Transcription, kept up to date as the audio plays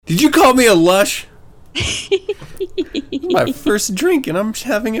Did you call me a lush? My first drink, and I'm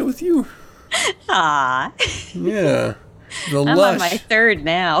having it with you. Ah. Yeah. The I'm lush. on my third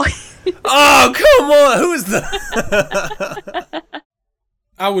now. Oh, come on. Who is the...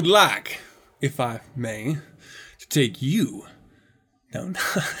 I would like, if I may, to take you. No,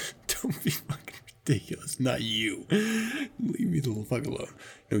 don't be fucking ridiculous. Not you. Leave me the fuck alone.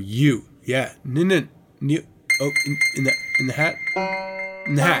 No, you. Yeah. No. Oh, in the hat?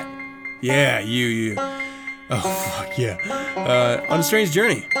 In the hat. Yeah, you. Oh, fuck yeah. On a strange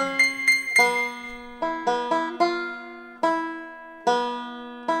journey.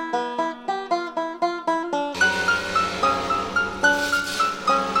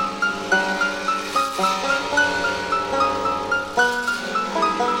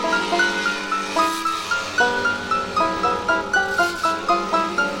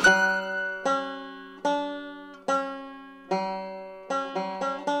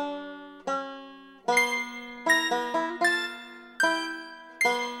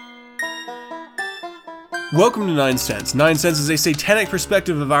 Welcome to 9 Cents. 9 Cents is a satanic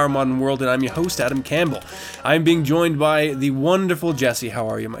perspective of our modern world, and I'm your host, Adam Campbell. I'm being joined by the wonderful Jessie. How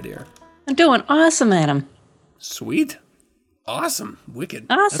are you, my dear? I'm doing awesome, Adam. Sweet. Awesome. Wicked.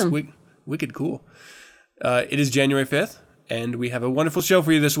 Awesome. That's wicked cool. It is January 5th, and we have a wonderful show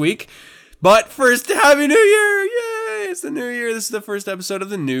for you this week. But first, Happy New Year! Yay! It's the new year. This is the first episode of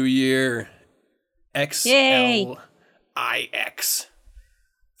the new year. XLIX.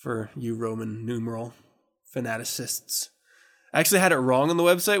 For you Roman numeral fanaticists. I actually had it wrong on the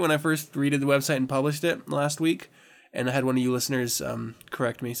website when I first redid the website and published it last week, and I had one of you listeners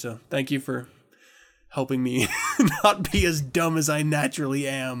correct me, so thank you for helping me not be as dumb as I naturally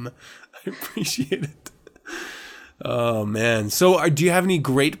am. I appreciate it. Oh, man. So do you have any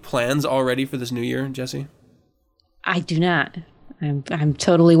great plans already for this new year, Jessie? I do not. I'm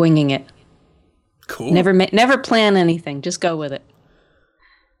totally winging it. Cool. Never plan anything. Just go with it.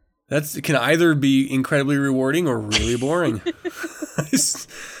 It can either be incredibly rewarding or really boring.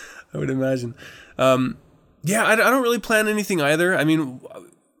 I would imagine. Yeah, I don't really plan anything either. I mean,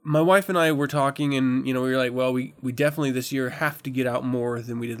 my wife and I were talking, and we were like, well, we definitely this year have to get out more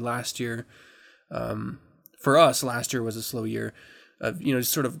than we did last year. For us, last year was a slow year of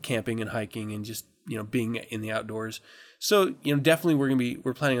just sort of camping and hiking and just being in the outdoors. So definitely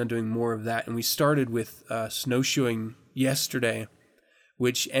we're planning on doing more of that. And we started with snowshoeing yesterday,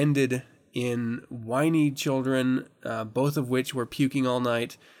 which ended in whiny children, both of which were puking all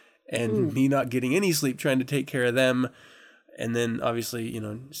night, and me not getting any sleep trying to take care of them, and then obviously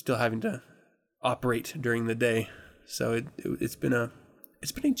still having to operate during the day. So it's been a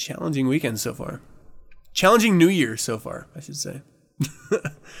challenging weekend so far, challenging New Year so far, I should say.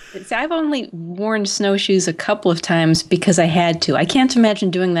 I've only worn snowshoes a couple of times because I had to. I can't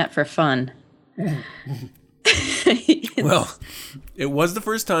imagine doing that for fun. Well, it was the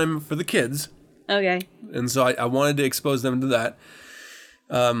first time for the kids. Okay. And so I wanted to expose them to that.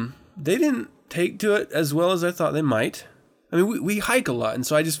 They didn't take to it as well as I thought they might. I mean, we hike a lot, and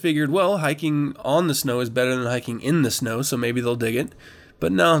so I just figured, well, hiking on the snow is better than hiking in the snow, so maybe they'll dig it.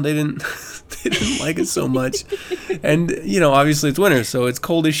 But no, they didn't. They didn't like it so much. And, obviously it's winter, so it's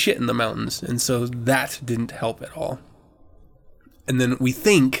cold as shit in the mountains. And so that didn't help at all. And then we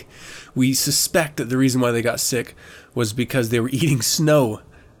suspect that the reason why they got sick was because they were eating snow,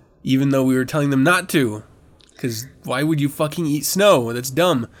 even though we were telling them not to. Because why would you fucking eat snow? That's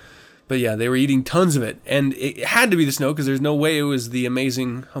dumb. But yeah, they were eating tons of it. And it had to be the snow because there's no way it was the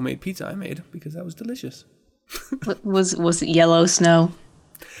amazing homemade pizza I made, because that was delicious. Was it yellow snow?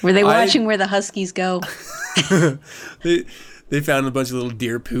 Were they watching where the huskies go? They found a bunch of little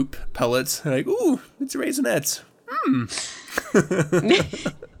deer poop pellets. They're like, ooh, it's Raisinets.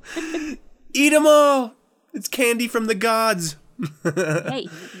 Eat them all. It's candy from the gods. Hey,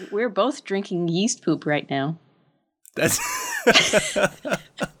 we're both drinking yeast poop right now. That's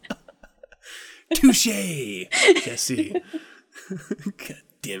touche, Jessie. God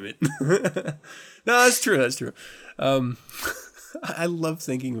damn it. No, that's true. I love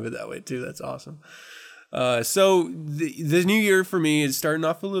thinking of it that way too. That's awesome. So the new year for me is starting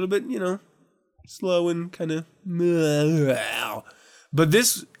off a little bit, slow and kind of. But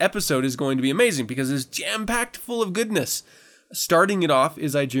this episode is going to be amazing because it's jam-packed full of goodness. Starting it off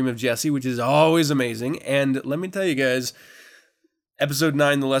is I Dream of Jessie, which is always amazing. And let me tell you guys, episode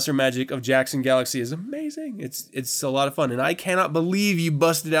 9, The Lesser Magic of Jackson Galaxy, is amazing. It's a lot of fun. And I cannot believe you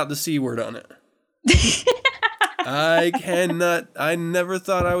busted out the C word on it. I never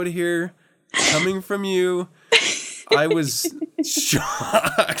thought I would hear coming from you. I was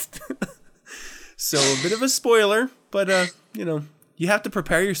shocked. So a bit of a spoiler, but you You have to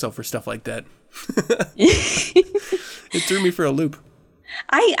prepare yourself for stuff like that. It threw me for a loop.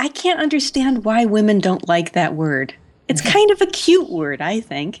 I can't understand why women don't like that word. It's kind of a cute word, I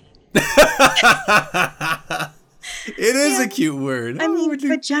think. It is a cute word. I mean,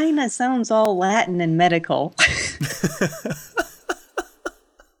 vagina sounds all Latin and medical.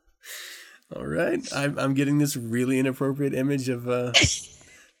 All right. I'm getting this really inappropriate image of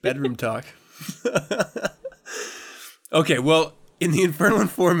bedroom talk. Okay, well, in the Infernal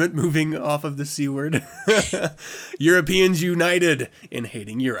Informant, moving off of the C word, Europeans united in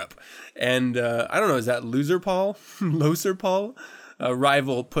hating Europe. And I don't know, is that Loser Paul? Loser Paul? A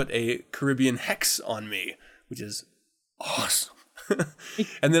rival put a Caribbean hex on me, which is awesome.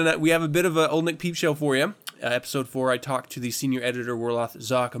 And then we have a bit of an Old Nick Peep show for you. Episode 4, I talked to the senior editor, Warloth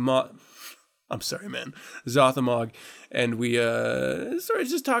Zothamog. I'm sorry, man. Zothamog. And we sort of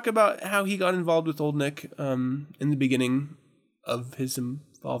just talk about how he got involved with Old Nick in the beginning of his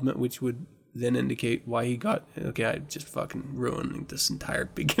involvement, which would then indicate why he got... Okay, I just fucking ruined this entire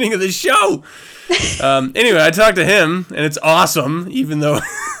beginning of the show! Anyway, I talked to him, and it's awesome, even though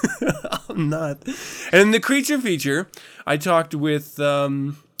I'm not. And in the creature feature, I talked with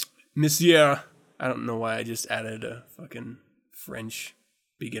Monsieur... I don't know why I just added a fucking French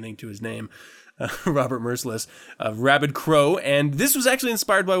beginning to his name. Robert Merciless, Rabid Crow. And this was actually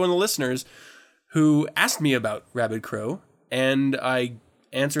inspired by one of the listeners who asked me about Rabid Crow. And I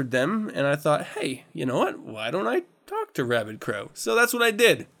answered them, and I thought, hey, you know what? Why don't I talk to Rabid Crow? So that's what I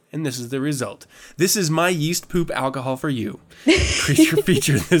did. And this is the result. This is my yeast poop alcohol for you. Creature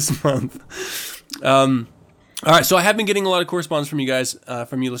feature this month. All right, so I have been getting a lot of correspondence from you guys,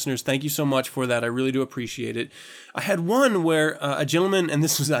 from you listeners. Thank you so much for that. I really do appreciate it. I had one where a gentleman, and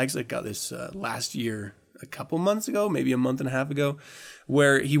this was actually, I got this last year, a couple months ago, maybe a month and a half ago,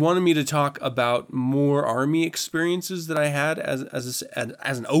 where he wanted me to talk about more army experiences that I had as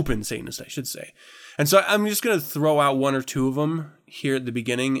an open Satanist, I should say. And so I'm just going to throw out one or two of them here at the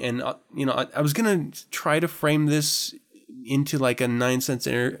beginning. And, I was going to try to frame this into like a 9 cents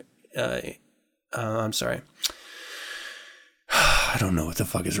I'm sorry. I don't know what the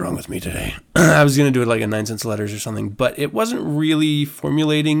fuck is wrong with me today. I was going to do it like a 9 cents letters or something, but it wasn't really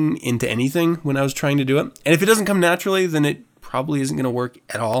formulating into anything when I was trying to do it. And if it doesn't come naturally, then it probably isn't going to work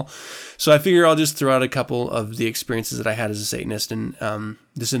at all. So I figure I'll just throw out a couple of the experiences that I had as a Satanist. And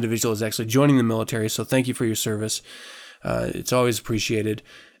this individual is actually joining the military, so thank you for your service. It's always appreciated.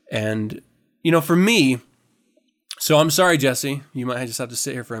 And, for me, so I'm sorry, Jesse. You might just have to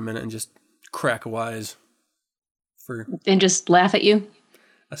sit here for a minute and just crack wise for... And just laugh at you?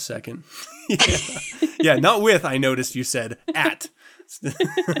 A second. Yeah, not with, I noticed you said, at.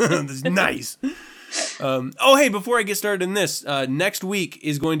 That's nice. Hey, before I get started in this, next week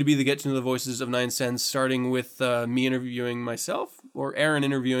is going to be the Get to Know the Voices of 9 Cents, starting with me interviewing myself, or Aaron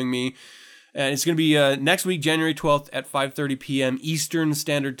interviewing me. And it's going to be next week, January 12th at 5:30 p.m. Eastern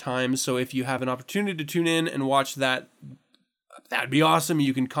Standard Time. So if you have an opportunity to tune in and watch that, that'd be awesome.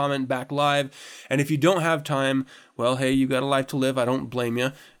 You can comment back live. And if you don't have time, well, hey, you got a life to live. I don't blame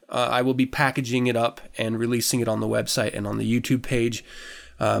you. I will be packaging it up and releasing it on the website and on the YouTube page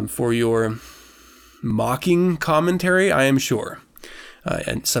for your mocking commentary, I am sure,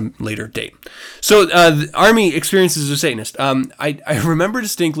 at some later date. So, the Army Experiences of Satanist. I remember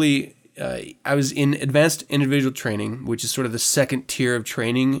distinctly... I was in advanced individual training, which is sort of the second tier of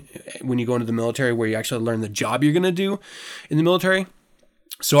training when you go into the military, where you actually learn the job you're going to do in the military.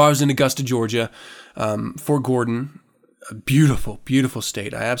 So I was in Augusta, Georgia, Fort Gordon, a beautiful, beautiful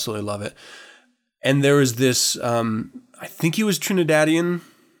state. I absolutely love it. And there was this, I think he was Trinidadian.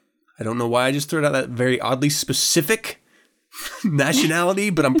 I don't know why I just threw out that very oddly specific nationality,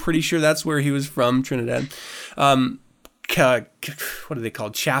 but I'm pretty sure that's where he was from, Trinidad. What are they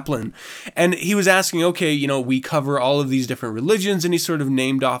called? Chaplain. And he was asking, okay, we cover all of these different religions, and he sort of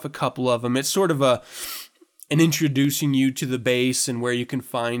named off a couple of them. It's sort of an introducing you to the base and where you can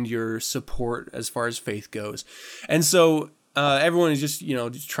find your support as far as faith goes. And so everyone is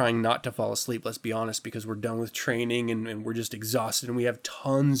just trying not to fall asleep, let's be honest, because we're done with training and we're just exhausted, and we have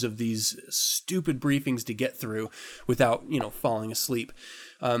tons of these stupid briefings to get through without, falling asleep.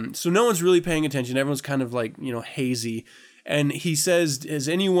 So no one's really paying attention. Everyone's kind of like, hazy. And he says, has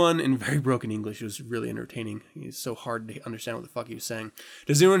anyone, in very broken English, it was really entertaining. It's so hard to understand what the fuck he was saying.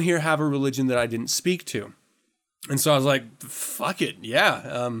 Does anyone here have a religion that I didn't speak to? And so I was like, fuck it.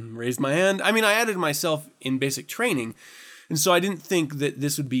 Yeah. Raised my hand. I mean, I added myself in basic training. And so I didn't think that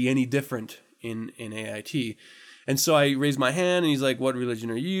this would be any different in AIT. And so I raised my hand, and he's like, what religion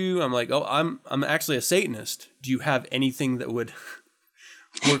are you? I'm like, oh, I'm actually a Satanist. Do you have anything that would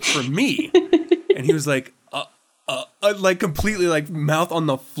work for me? And he was like, like completely like mouth on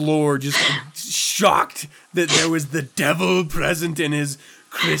the floor, just shocked that there was the devil present in his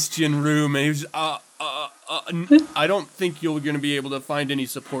Christian room. And he was, I don't think you're going to be able to find any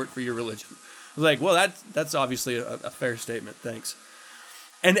support for your religion. I was like, well, that's obviously a fair statement. Thanks.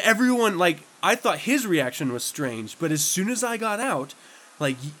 And everyone, like, I thought his reaction was strange, but as soon as I got out,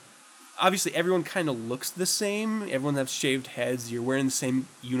 like, obviously everyone kind of looks the same. Everyone has shaved heads. You're wearing the same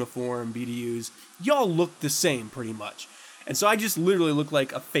uniform, BDUs. Y'all look the same pretty much. And so I just literally looked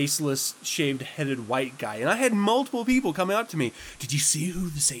like a faceless, shaved-headed white guy. And I had multiple people coming up to me. Did you see who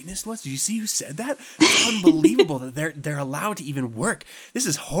the Satanist was? Did you see who said that? It's unbelievable that they're allowed to even work. This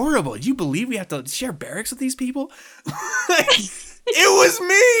is horrible. Do you believe we have to share barracks with these people? It was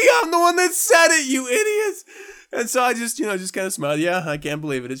me. I'm the one that said it, you idiots. And so I just kind of smiled. Yeah, I can't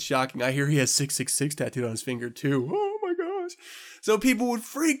believe it. It's shocking. I hear he has 666 tattooed on his finger too. Oh my gosh. So people would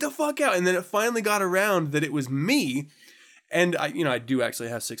freak the fuck out. And then it finally got around that it was me. And I do actually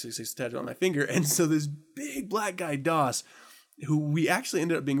have 666 tattooed on my finger. And so this big black guy, Doss, who we actually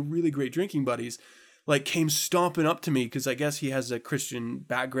ended up being really great drinking buddies, like came stomping up to me because I guess he has a Christian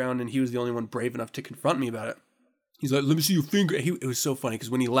background and he was the only one brave enough to confront me about it. He's like, let me see your finger. It was so funny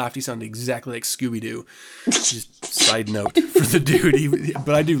because when he laughed, he sounded exactly like Scooby-Doo. Just side note for the dude.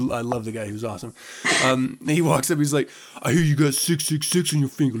 But I love the guy. He was awesome. He walks up. He's like, I hear you got 666 on your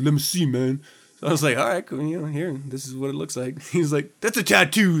finger. Let me see, man. So I was like, all right, cool. Here, this is what it looks like. He's like, that's a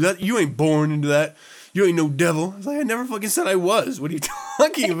tattoo. You ain't born into that. You ain't no devil. I was like, I never fucking said I was. What are you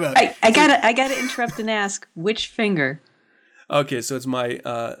talking about? I gotta interrupt and ask, which finger? Okay, so it's my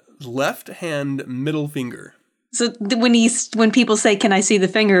left hand middle finger. So when people say, "Can I see the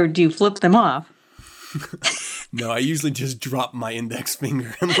finger?" do you flip them off? No, I usually just drop my index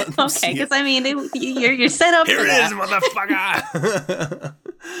finger and let them see it. Okay, because I mean, you're set up. Here it is, motherfucker.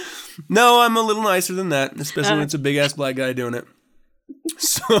 No, I'm a little nicer than that, especially when it's a big ass black guy doing it.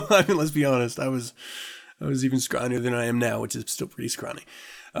 So I mean, let's be honest. I was even scrawnier than I am now, which is still pretty scrawny.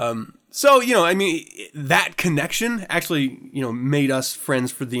 So, I mean, that connection actually, made us friends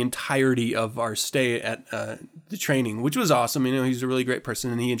for the entirety of our stay at the training, which was awesome. He's a really great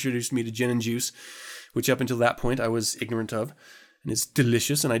person, and he introduced me to gin and juice, which up until that point I was ignorant of. And it's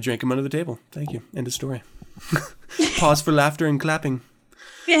delicious, and I drank them under the table. Thank you. End of story. Pause for laughter and clapping.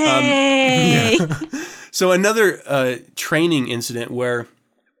 Yay! Yeah. So another training incident where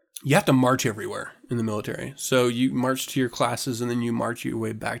you have to march everywhere in the military. So you march to your classes and then you march your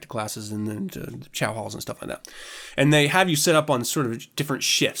way back to classes and then to chow halls and stuff like that. And they have you set up on sort of different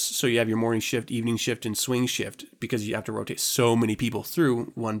shifts. So you have your morning shift, evening shift, and swing shift because you have to rotate so many people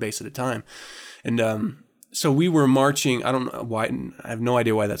through one base at a time. And so we were marching. I don't know why. I have no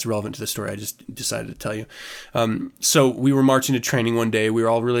idea why that's relevant to the story. I just decided to tell you. So we were marching to training one day. We were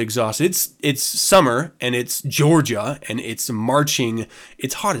all really exhausted. It's summer and it's Georgia and it's marching.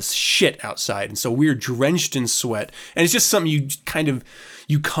 It's hot as shit outside. And so we're drenched in sweat. And it's just something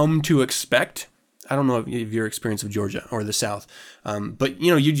you come to expect. I don't know if your experience of Georgia or the South. But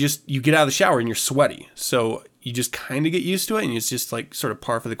you get out of the shower and you're sweaty. So you just kind of get used to it and it's just like sort of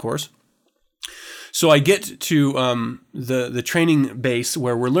par for the course. So I get to the training base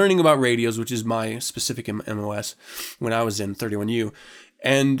where we're learning about radios, which is my specific MOS when I was in 31U.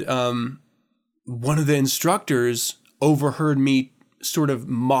 And one of the instructors overheard me sort of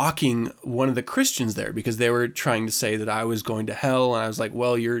mocking one of the Christians there because they were trying to say that I was going to hell. And I was like,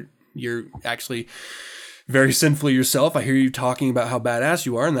 well, you're actually very sinful yourself. I hear you talking about how badass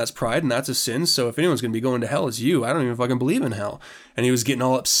you are, and that's pride, and that's a sin. So if anyone's going to be going to hell, it's you. I don't even fucking believe in hell. And he was getting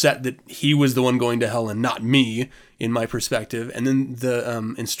all upset that he was the one going to hell and not me, in my perspective. And then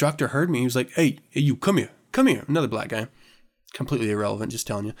the instructor heard me. He was like, hey, you, come here. Another black guy. Completely irrelevant, just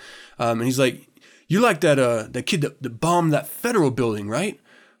telling you. And he's like, you're like that kid that bombed that federal building, right?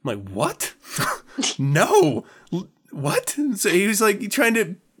 I'm like, what? No. What? So he was like trying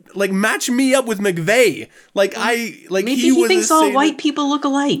to match me up with McVeigh. Maybe he thinks all white people look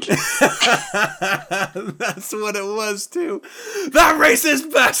alike. That's what it was too. That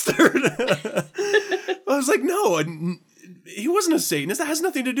racist bastard. I was like, no, he wasn't a Satanist. That has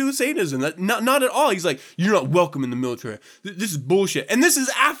nothing to do with Satanism. Not at all. He's like, you're not welcome in the military. This is bullshit. And this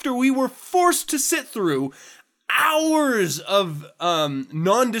is after we were forced to sit through hours of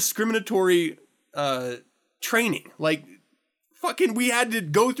non-discriminatory training. Fucking, we had to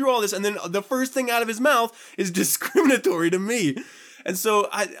go through all this, and then the first thing out of his mouth is discriminatory to me. And so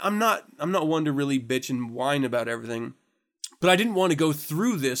I'm not one to really bitch and whine about everything, but I didn't want to go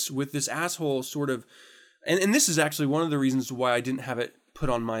through this with this asshole sort of, and this is actually one of the reasons why I didn't have it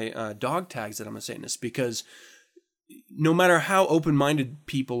put on my dog tags that I'm a Satanist, because no matter how open-minded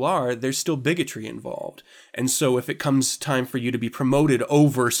people are, there's still bigotry involved. And so if it comes time for you to be promoted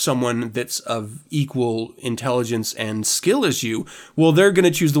over someone that's of equal intelligence and skill as you, well, they're going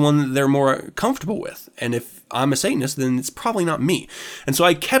to choose the one that they're more comfortable with. And if I'm a Satanist, then it's probably not me. And so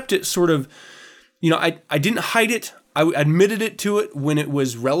I kept it sort of, I didn't hide it. I admitted it to it when it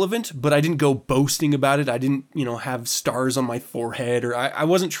was relevant, but I didn't go boasting about it. I didn't, have stars on my forehead, or I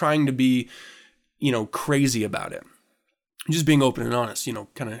wasn't trying to be, crazy about it. Just being open and honest,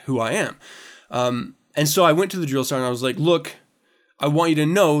 kind of who I am. And so I went to the drill sergeant and I was like, look, I want you to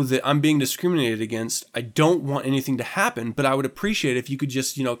know that I'm being discriminated against. I don't want anything to happen, but I would appreciate if you could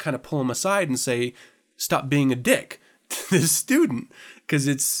just, kind of pull him aside and say, stop being a dick to this student, because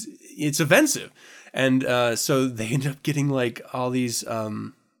it's offensive. And so they ended up getting like all these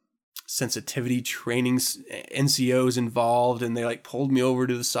sensitivity trainings, NCOs involved, and they like pulled me over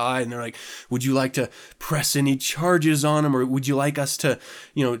to the side and they're like, would you like to press any charges on him, or would you like us to,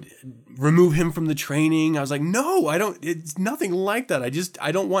 remove him from the training? I was like, no, I don't, it's nothing like that.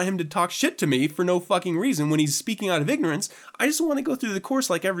 I don't want him to talk shit to me for no fucking reason when he's speaking out of ignorance. I just want to go through the course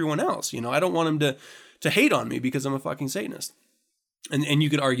like everyone else. I don't want him to hate on me because I'm a fucking Satanist. And you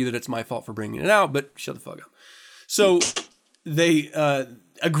could argue that it's my fault for bringing it out, but shut the fuck up. So they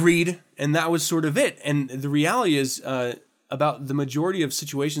agreed, and that was sort of it. And the reality is about the majority of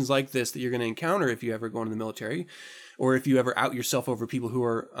situations like this that you're going to encounter if you ever go into the military, or if you ever out yourself over people who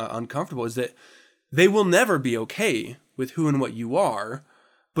are uncomfortable, is that they will never be okay with who and what you are.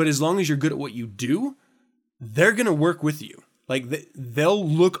 But as long as you're good at what you do, they're going to work with you. Like they'll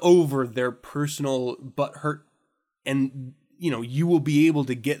look over their personal butt hurt, and you will be able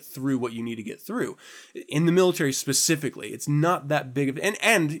to get through what you need to get through. In the military specifically, it's not that big of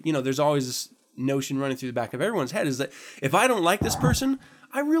and there's always this notion running through the back of everyone's head is that if I don't like this person,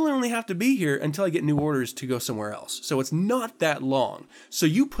 I really only have to be here until I get new orders to go somewhere else. So it's not that long. So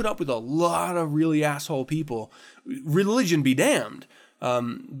you put up with a lot of really asshole people. Religion be damned.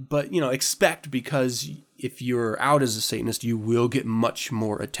 But expect, because if you're out as a Satanist, you will get much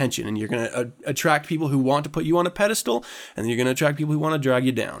more attention, and you're going to attract people who want to put you on a pedestal, and you're going to attract people who want to drag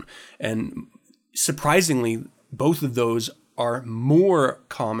you down. And surprisingly, both of those are more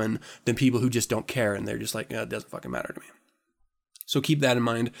common than people who just don't care, and they're just like, it doesn't fucking matter to me. So keep that in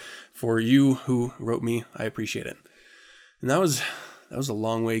mind for you who wrote me. I appreciate it. And that was a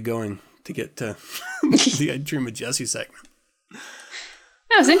long way going to get to the I Dream of Jesse segment.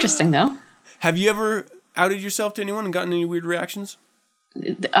 That was interesting, though. Have you ever outed yourself to anyone and gotten any weird reactions?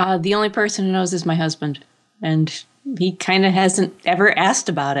 The only person who knows is my husband, and he kind of hasn't ever asked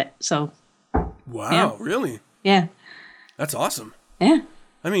about it. So, wow, yeah. Really? Yeah. That's awesome. Yeah.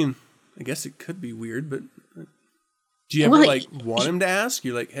 I mean, I guess it could be weird, but do you ever want him to ask?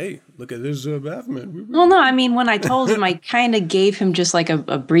 You're like, hey, look at this Baphomet. Well, no, I mean, when I told him, I kind of gave him just like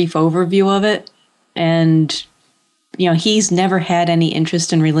a brief overview of it, and he's never had any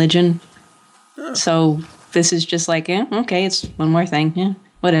interest in religion. Oh. So this is just like, okay, it's one more thing. Yeah,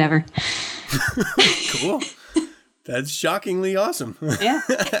 whatever. Cool. That's shockingly awesome. Yeah.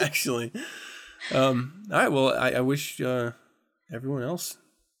 Actually. All right. Well, I wish everyone else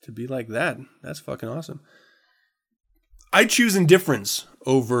to be like that. That's fucking awesome. I choose indifference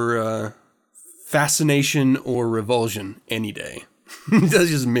over fascination or revulsion any day. That's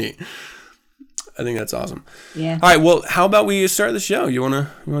just me. I think that's awesome. Yeah. All right. Well, how about we start the show? You wanna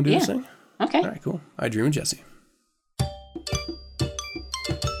do this thing? Okay. All right. Cool. I Dream of Jesse.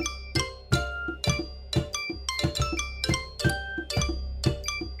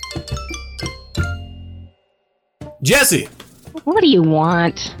 Jesse. What do you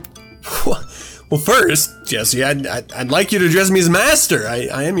want? Well, first, Jesse, I'd like you to address me as master.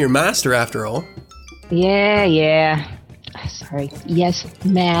 I am your master after all. Yeah. Sorry. Yes,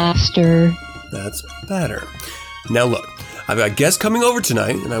 master. That's better. Now look, I've got guests coming over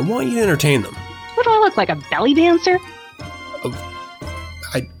tonight, and I want you to entertain them. What do I look like, a belly dancer?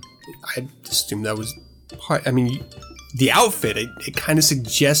 I assumed that was part. I mean, the outfit, it kind of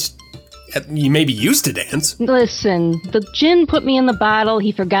suggests you may be used to dance. Listen, the gin put me in the bottle.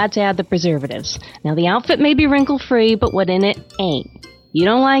 He forgot to add the preservatives. Now, the outfit may be wrinkle-free, but what in it ain't. You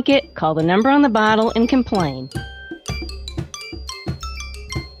don't like it, call the number on the bottle and complain.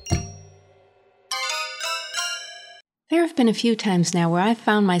 There have been a few times now where I've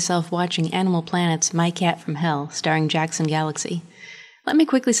found myself watching Animal Planet's My Cat from Hell, starring Jackson Galaxy. Let me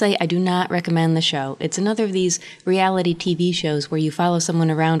quickly say I do not recommend the show. It's another of these reality TV shows where you follow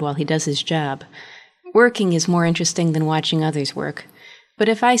someone around while he does his job. Working is more interesting than watching others work. But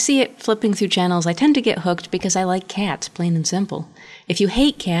if I see it flipping through channels, I tend to get hooked because I like cats, plain and simple. If you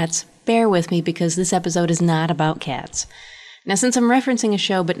hate cats, bear with me because this episode is not about cats. Now, since I'm referencing a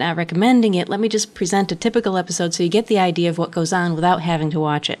show but not recommending it, let me just present a typical episode so you get the idea of what goes on without having to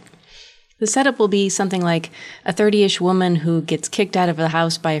watch it. The setup will be something like a 30-ish woman who gets kicked out of the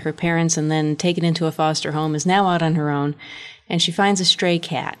house by her parents and then taken into a foster home is now out on her own, and she finds a stray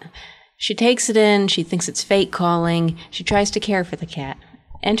cat. She takes it in, she thinks it's fate calling, she tries to care for the cat.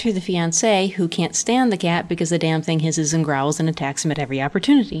 Enter the fiancé, who can't stand the cat because the damn thing hisses and growls and attacks him at every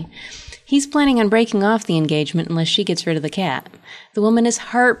opportunity. He's planning on breaking off the engagement unless she gets rid of the cat. The woman is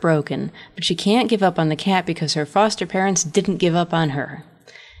heartbroken, but she can't give up on the cat because her foster parents didn't give up on her.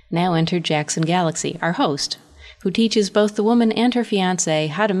 Now enter Jackson Galaxy, our host, who teaches both the woman and her fiancé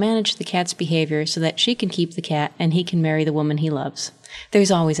how to manage the cat's behavior so that she can keep the cat and he can marry the woman he loves.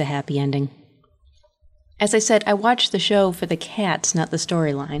 There's always a happy ending. As I said, I watched the show for the cats, not the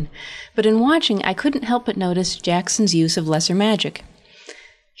storyline. But in watching, I couldn't help but notice Jackson's use of lesser magic.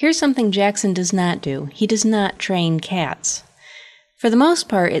 Here's something Jackson does not do. He does not train cats. For the most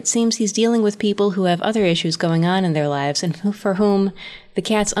part, it seems he's dealing with people who have other issues going on in their lives and for whom the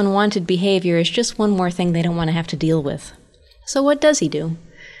cat's unwanted behavior is just one more thing they don't want to have to deal with. So what does he do?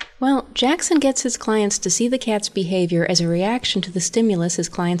 Well, Jackson gets his clients to see the cat's behavior as a reaction to the stimulus his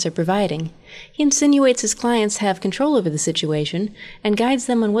clients are providing. He insinuates his clients have control over the situation and guides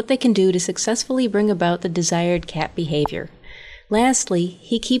them on what they can do to successfully bring about the desired cat behavior. Lastly,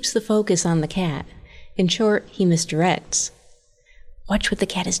 he keeps the focus on the cat. In short, he misdirects. Watch what the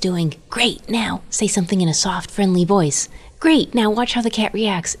cat is doing. Great, now say something in a soft, friendly voice. Great, now watch how the cat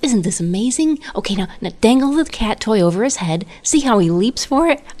reacts. Isn't this amazing? Okay, now dangle the cat toy over his head. See how he leaps for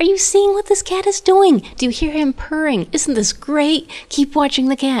it? Are you seeing what this cat is doing? Do you hear him purring? Isn't this great? Keep watching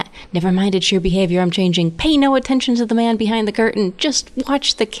the cat. Never mind its sheer behavior I'm changing. Pay no attention to the man behind the curtain. Just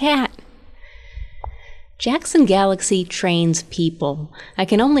watch the cat. Jackson Galaxy trains people. I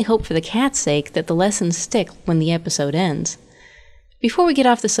can only hope for the cat's sake that the lessons stick when the episode ends. Before we get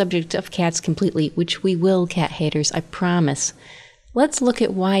off the subject of cats completely, which we will, cat haters, I promise, let's look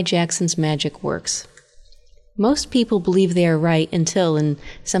at why Jackson's magic works. Most people believe they are right until, and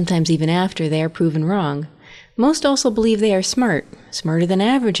sometimes even after, they are proven wrong. Most also believe they are smart, smarter than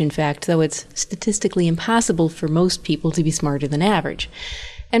average in fact, though it's statistically impossible for most people to be smarter than average.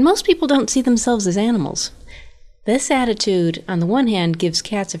 And most people don't see themselves as animals. This attitude, on the one hand, gives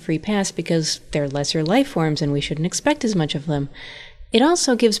cats a free pass because they're lesser life forms and we shouldn't expect as much of them. It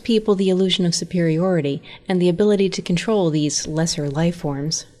also gives people the illusion of superiority and the ability to control these lesser life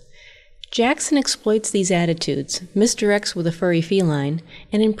forms. Jackson exploits these attitudes, misdirects with a furry feline,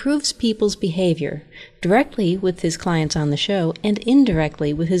 and improves people's behavior, directly with his clients on the show and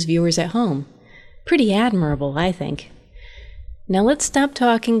indirectly with his viewers at home. Pretty admirable, I think. Now let's stop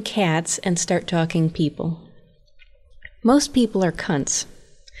talking cats and start talking people. Most people are cunts,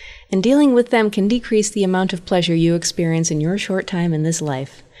 and dealing with them can decrease the amount of pleasure you experience in your short time in this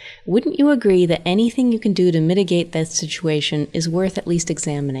life. Wouldn't you agree that anything you can do to mitigate that situation is worth at least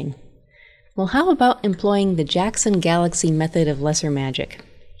examining? Well, how about employing the Jackson Galaxy method of lesser magic?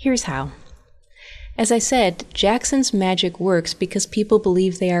 Here's how. As I said, Jackson's magic works because people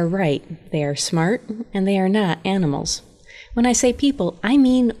believe they are right, they are smart, and they are not animals. When I say people, I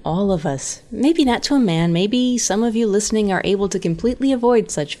mean all of us. Maybe not to a man, maybe some of you listening are able to completely avoid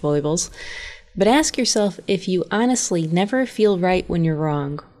such foibles, but ask yourself if you honestly never feel right when you're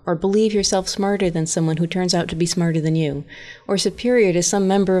wrong, or believe yourself smarter than someone who turns out to be smarter than you, or superior to some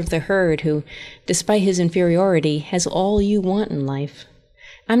member of the herd who, despite his inferiority, has all you want in life.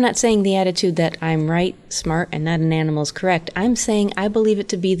 I'm not saying the attitude that I'm right, smart, and not an animal is correct. I'm saying I believe it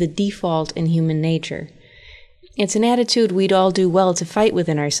to be the default in human nature. It's an attitude we'd all do well to fight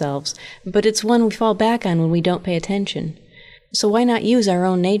within ourselves, but it's one we fall back on when we don't pay attention. So why not use our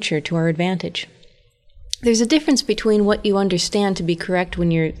own nature to our advantage? There's a difference between what you understand to be correct when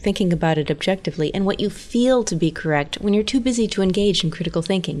you're thinking about it objectively and what you feel to be correct when you're too busy to engage in critical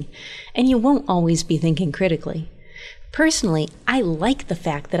thinking. And you won't always be thinking critically. Personally, I like the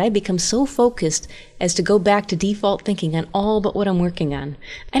fact that I become so focused as to go back to default thinking on all but what I'm working on.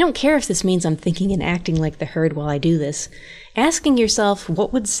 I don't care if this means I'm thinking and acting like the herd while I do this. Asking yourself,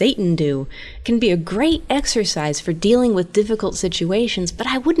 what would Satan do, can be a great exercise for dealing with difficult situations, but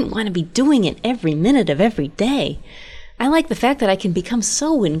I wouldn't want to be doing it every minute of every day. I like the fact that I can become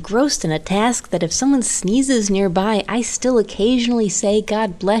so engrossed in a task that if someone sneezes nearby, I still occasionally say,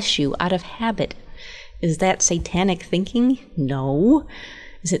 God bless you, out of habit. Is that satanic thinking? No.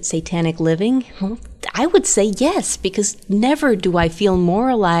 Is it satanic living? Well, I would say yes, because never do I feel more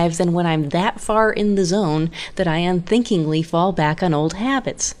alive than when I'm that far in the zone that I unthinkingly fall back on old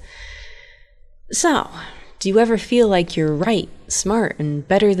habits. So, Do you ever feel like you're right, smart, and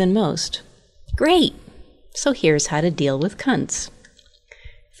better than most? Great! So here's how to deal with cunts.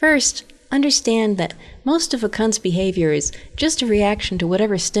 First, understand that most of a cunt's behavior is just a reaction to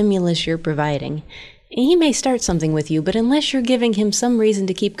whatever stimulus you're providing. He may start something with you, but unless you're giving him some reason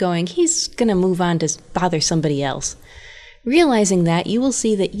to keep going, he's gonna move on to bother somebody else. Realizing that, you will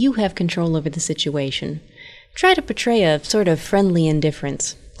see that you have control over the situation. Try to portray a sort of friendly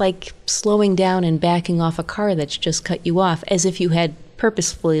indifference, like slowing down and backing off a car that's just cut you off as if you had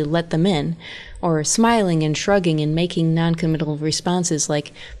purposefully let them in, or smiling and shrugging and making noncommittal responses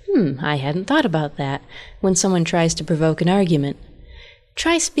like, I hadn't thought about that, when someone tries to provoke an argument.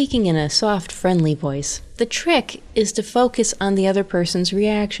 Try speaking in a soft, friendly voice. The trick is to focus on the other person's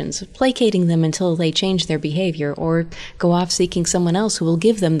reactions, placating them until they change their behavior or go off seeking someone else who will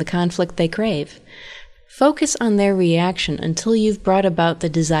give them the conflict they crave. Focus on their reaction until you've brought about the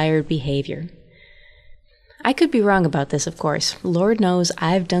desired behavior. I could be wrong about this, of course. Lord knows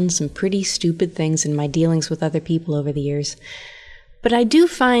I've done some pretty stupid things in my dealings with other people over the years. But I do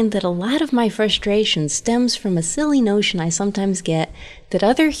find that a lot of my frustration stems from a silly notion I sometimes get that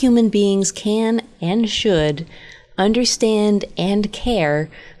other human beings can and should understand and care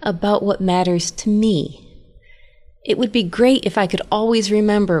about what matters to me. It would be great if I could always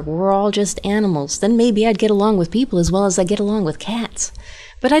remember we're all just animals. Then maybe I'd get along with people as well as I get along with cats.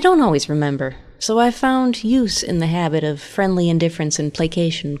 But I don't always remember. So I've found use in the habit of friendly indifference and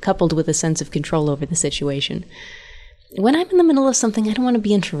placation coupled with a sense of control over the situation. When I'm in the middle of something, I don't want to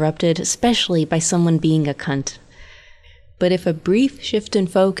be interrupted, especially by someone being a cunt. But if a brief shift in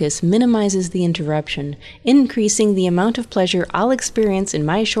focus minimizes the interruption, increasing the amount of pleasure I'll experience in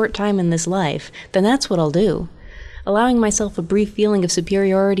my short time in this life, then that's what I'll do. Allowing myself a brief feeling of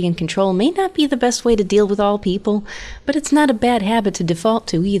superiority and control may not be the best way to deal with all people, but it's not a bad habit to default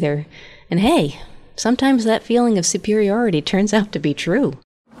to either. And hey, sometimes that feeling of superiority turns out to be true.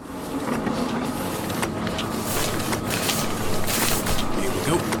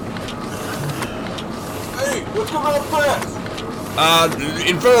 What's going on fast?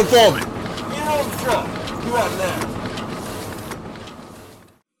 In front of the foreman. Get out of the truck. You out now.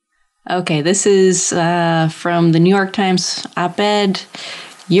 Okay, this is from the New York Times op-ed,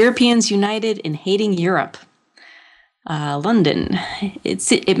 Europeans United in Hating Europe. London.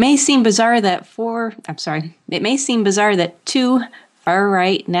 It may seem bizarre that two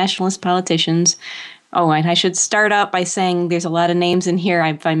far-right nationalist politicians. Oh, and I should start out by saying there's a lot of names in here.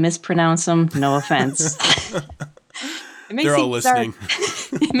 If I mispronounce them, no offense. They're all listening.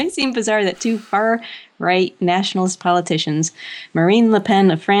 It may seem bizarre that two far-right nationalist politicians, Marine Le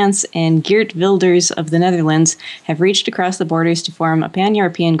Pen of France and Geert Wilders of the Netherlands, have reached across the borders to form a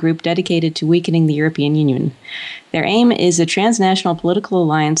pan-European group dedicated to weakening the European Union. Their aim is a transnational political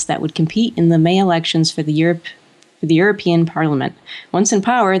alliance that would compete in the May elections for the European Parliament. Once in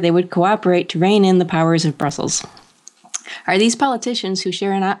power, they would cooperate to rein in the powers of Brussels. Are these politicians who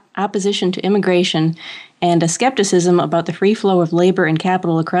share an opposition to immigration and a skepticism about the free flow of labor and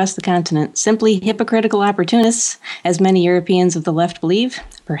capital across the continent simply hypocritical opportunists, as many Europeans of the left believe?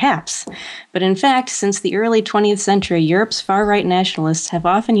 Perhaps. But in fact, since the early 20th century, Europe's far-right nationalists have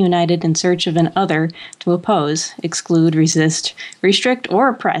often united in search of an other to oppose, exclude, resist, restrict, or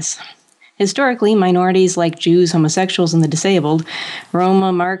oppress. Historically, minorities like Jews, homosexuals, and the disabled,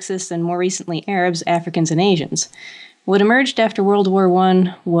 Roma, Marxists, and more recently Arabs, Africans, and Asians. What emerged after World War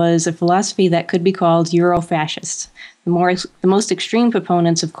I was a philosophy that could be called Euro-fascist. The most extreme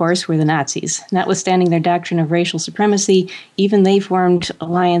proponents, of course, were the Nazis. Notwithstanding their doctrine of racial supremacy, even they formed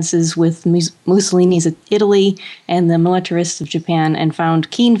alliances with Mussolini's Italy and the militarists of Japan and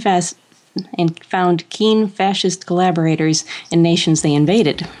found keen fascist collaborators in nations they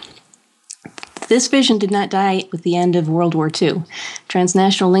invaded. This vision did not die with the end of World War II.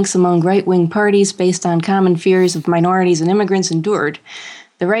 Transnational links among right-wing parties based on common fears of minorities and immigrants endured.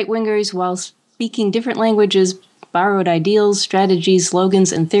 The right-wingers, while speaking different languages, borrowed ideals, strategies,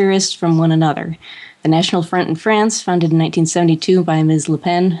 slogans, and theorists from one another. The National Front in France, founded in 1972 by Ms. Le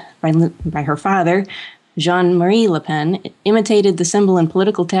Pen, by her father, Jean-Marie Le Pen, imitated the symbol and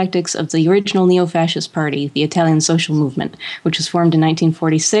political tactics of the original neo-fascist party, the Italian Social Movement, which was formed in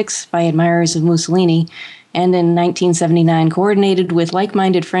 1946 by admirers of Mussolini, and in 1979 coordinated with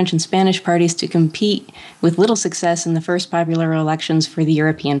like-minded French and Spanish parties to compete with little success in the first popular elections for the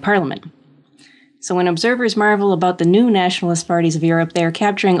European Parliament. So when observers marvel about the new nationalist parties of Europe, they are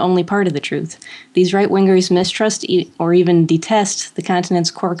capturing only part of the truth. These right-wingers mistrust or even detest the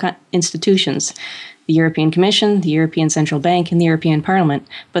continent's core institutions. the European Commission, the European Central Bank, and the European Parliament,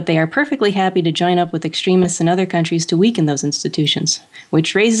 but they are perfectly happy to join up with extremists in other countries to weaken those institutions,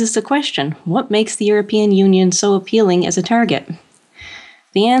 which raises the question, what makes the European Union so appealing as a target?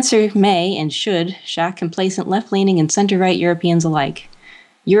 The answer may and should shock complacent left-leaning and center-right Europeans alike.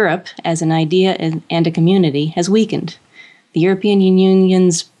 Europe, as an idea and a community, has weakened. The European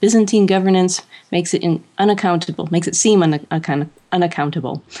Union's Byzantine governance makes it seem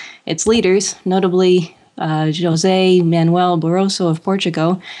unaccountable. Its leaders, notably José Manuel Barroso of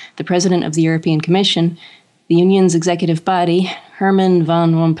Portugal, the president of the European Commission, the Union's executive body, Herman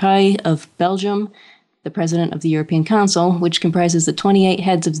van Rompuy of Belgium, the president of the European Council, which comprises the 28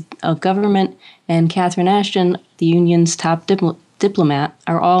 heads of government, and Catherine Ashton, the Union's top diplomat,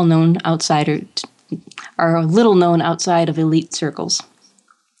 are little known outside of elite circles.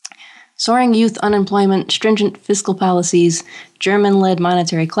 Soaring youth unemployment, stringent fiscal policies, German-led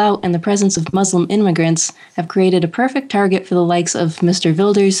monetary clout, and the presence of Muslim immigrants have created a perfect target for the likes of Mr.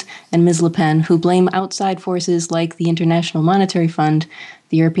 Wilders and Ms. Le Pen, who blame outside forces like the International Monetary Fund,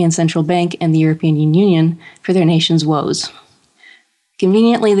 the European Central Bank, and the European Union for their nation's woes.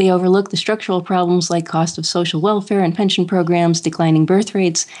 Conveniently, they overlook the structural problems like cost of social welfare and pension programs, declining birth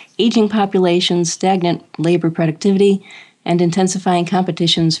rates, aging populations, stagnant labor productivity, and intensifying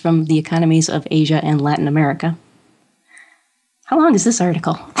competitions from the economies of Asia and Latin America. How long is this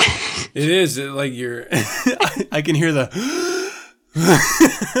article? It is like you're. I can hear the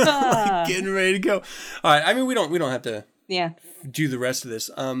like getting ready to go. All right. I mean, we don't have to. Yeah. Do the rest of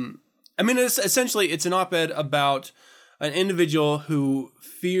this. I mean, it's an op-ed about an individual who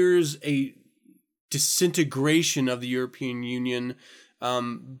fears a disintegration of the European Union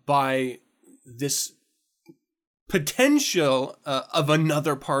by this potential of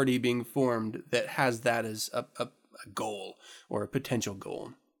another party being formed that has that as a goal or a potential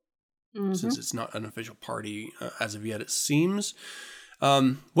goal. Mm-hmm. Since it's not an official party as of yet, it seems.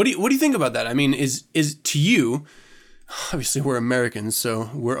 What do you think about that? I mean, is to you? Obviously, we're Americans, so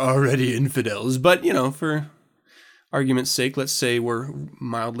we're already infidels. But for argument's sake, let's say we're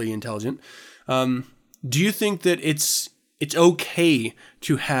mildly intelligent. Do you think that it's okay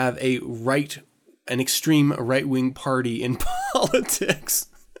to have an extreme right-wing party in politics?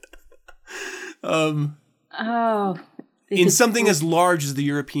 In something as large as the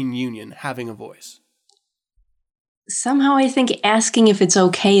European Union having a voice? Somehow I think asking if it's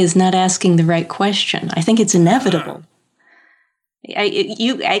okay is not asking the right question. I think it's inevitable.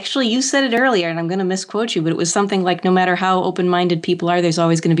 You said it earlier, and I'm going to misquote you, but it was something like, no matter how open-minded people are, there's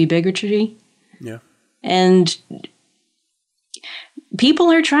always going to be bigotry. Yeah. And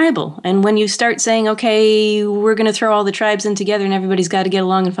people are tribal. And when you start saying, okay, we're going to throw all the tribes in together and everybody's got to get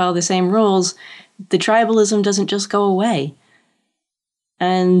along and follow the same rules, the tribalism doesn't just go away.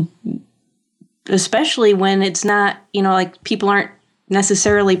 And especially when it's not, like people aren't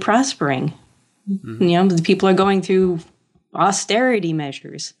necessarily prospering. Mm-hmm. The people are going through austerity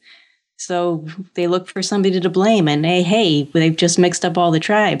measures. So they look for somebody to blame, and hey, they've just mixed up all the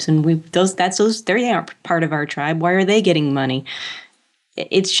tribes, and they aren't part of our tribe. Why are they getting money?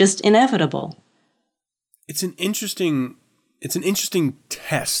 It's just inevitable. It's an interesting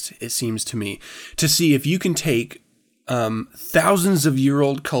test, it seems to me, to see if you can take thousands of year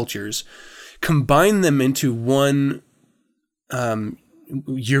old cultures, combine them into one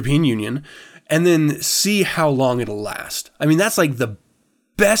European Union, and then see how long it'll last. I mean, that's like the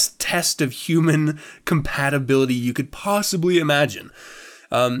best test of human compatibility you could possibly imagine.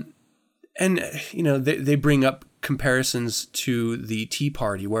 And, they bring up comparisons to the Tea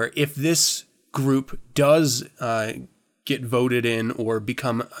Party, where if this group does get voted in or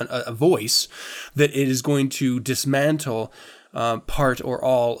become a voice, that it is going to dismantle part or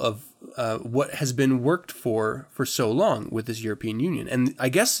all of what has been worked for so long with this European Union. And I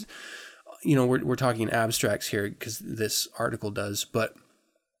guess, we're talking abstracts here because this article does, but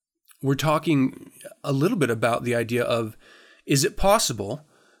we're talking a little bit about the idea of, is it possible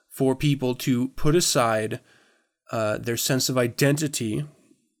for people to put aside their sense of identity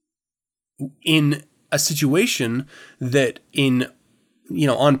in a situation that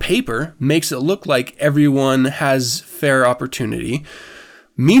on paper makes it look like everyone has fair opportunity.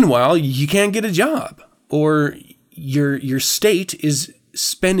 Meanwhile, you can't get a job, or your state is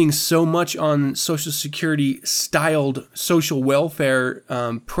spending so much on Social Security styled social welfare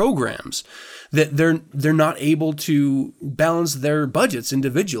programs that they're not able to balance their budgets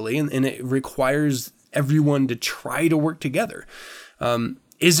individually, and it requires everyone to try to work together.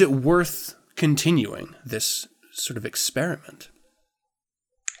 Is it worth continuing this sort of experiment?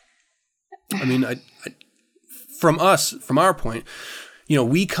 I mean, from our point,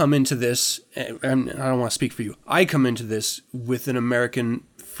 we come into this, and I don't want to speak for you, I come into this with an American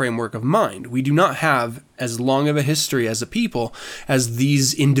framework of mind. We do not have as long of a history as a people as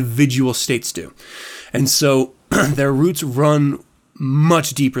these individual states do. And so their roots run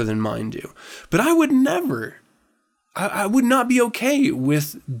much deeper than mine do. But I would never, I would not be okay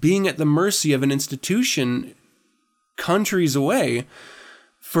with being at the mercy of an institution countries away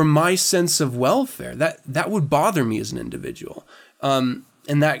for my sense of welfare. That would bother me as an individual.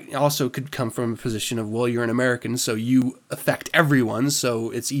 And that also could come from a position of, well, you're an American, so you affect everyone,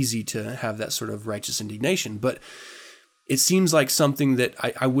 so it's easy to have that sort of righteous indignation. But it seems like something that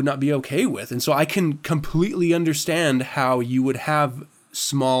I would not be okay with. And so I can completely understand how you would have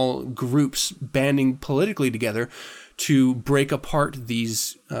small groups banding politically together to break apart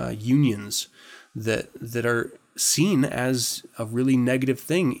these unions that are seen as a really negative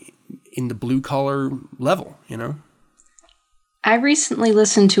thing in the blue collar level, I recently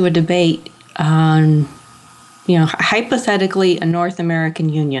listened to a debate on, hypothetically a North American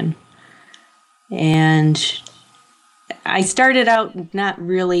union. And I started out not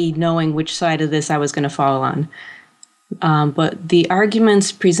really knowing which side of this I was going to fall on. But the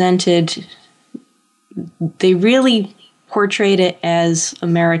arguments presented, they really portrayed it as a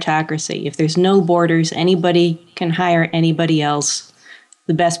meritocracy. If there's no borders, anybody can hire anybody else.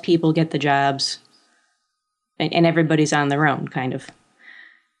 The best people get the jobs. And everybody's on their own, kind of.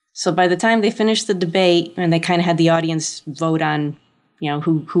 So by the time they finished the debate, and they kind of had the audience vote on,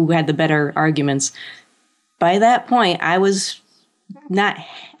 who had the better arguments, by that point, I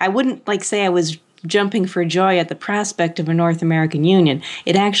wouldn't say I was jumping for joy at the prospect of a North American Union.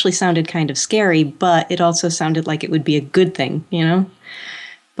 It actually sounded kind of scary, but it also sounded like it would be a good thing,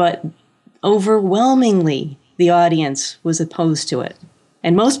 But overwhelmingly, the audience was opposed to it.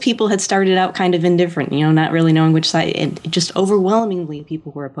 And most people had started out kind of indifferent, not really knowing which side, and just overwhelmingly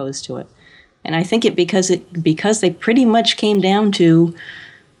people were opposed to it. And I think because they pretty much came down to,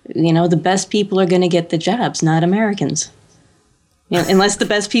 the best people are going to get the jobs, not Americans. Unless the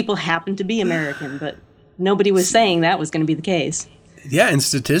best people happen to be American, but nobody was saying that was going to be the case. Yeah, and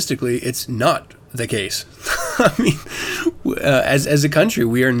statistically, it's not the case. I mean, as a country,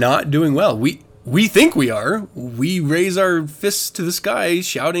 we are not doing well. We think we are. We raise our fists to the sky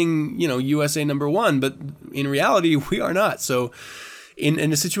shouting, USA #1, but in reality, we are not. So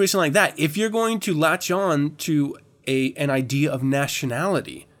in a situation like that, if you're going to latch on to an idea of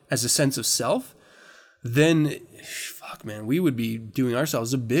nationality as a sense of self, then, fuck, man, we would be doing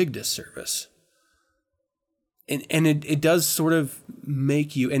ourselves a big disservice. And it does sort of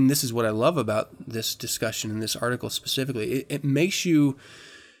make you, and this is what I love about this discussion and this article specifically, it makes you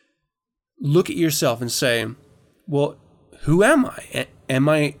look at yourself and say, well, who am I? Am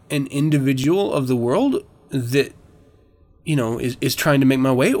I an individual of the world that, is trying to make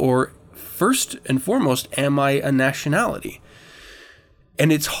my way? Or first and foremost, am I a nationality?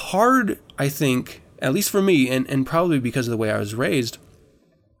 And it's hard, I think, at least for me, and probably because of the way I was raised,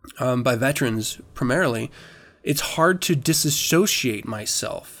 by veterans primarily, it's hard to disassociate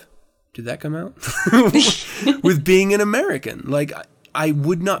myself. Did that come out? With being an American. Like, I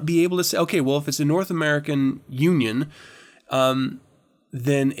would not be able to say, okay, well, if it's a North American Union, then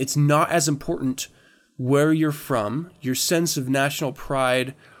it's not as important where you're from. Your sense of national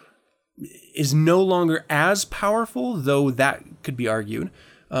pride is no longer as powerful, though that could be argued.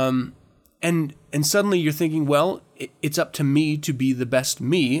 And suddenly you're thinking, well, it's up to me to be the best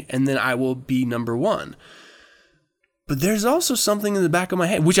me, and then I will be #1. But there's also something in the back of my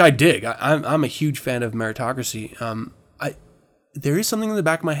head, which I dig. I'm a huge fan of meritocracy. There is something in the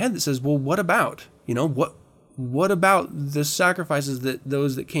back of my head that says, well, what about, what about the sacrifices that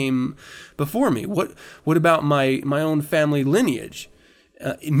those that came before me? What about my own family lineage?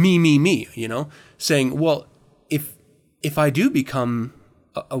 Me, saying, well, if I do become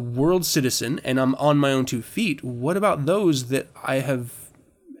a world citizen and I'm on my own 2 feet, what about those that I have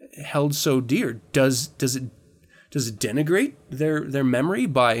held so dear? Does it denigrate their memory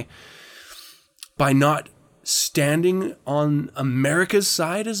by not standing on America's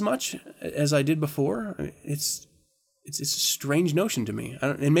side as much as I did before? It's a strange notion to me,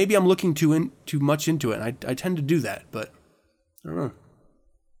 and maybe I'm looking too much into it. I tend to do that, but I don't know.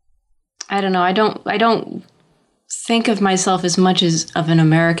 I don't know. I don't think of myself as much as of an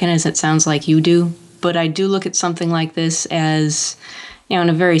American as it sounds like you do, but I do look at something like this as, in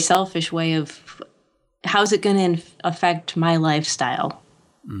a very selfish way of how's it going to affect my lifestyle,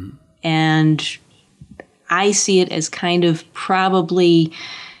 and I see it as kind of probably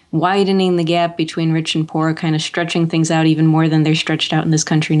widening the gap between rich and poor, kind of stretching things out even more than they're stretched out in this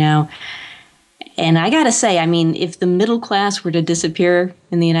country now. And I gotta say, I mean, if the middle class were to disappear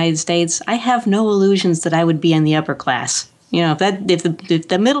in the United States, I have no illusions that I would be in the upper class. You know, if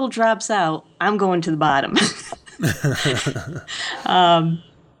the middle drops out, I'm going to the bottom.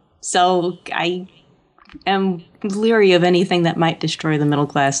 So I am leery of anything that might destroy the middle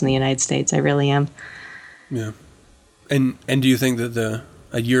class in the United States. I really am. Yeah. And do you think that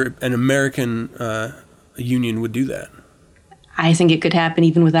an American union would do that? I think it could happen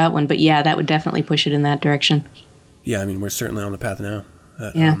even without one, but yeah, that would definitely push it in that direction. Yeah, I mean, we're certainly on the path now.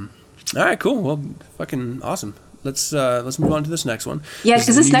 Yeah. All right, cool. Well, fucking awesome. Let's move on to this next one. Yeah,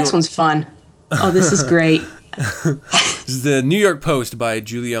 because this next one's fun. Oh, this is great. This is the New York Post by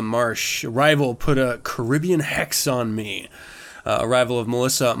Julia Marsh. Rival put a Caribbean hex on me. A rival of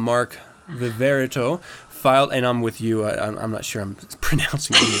Melissa Mark Viverito filed, and I'm with you, I'm not sure I'm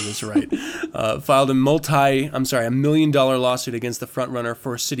pronouncing any of this right, filed a $1 million lawsuit against the frontrunner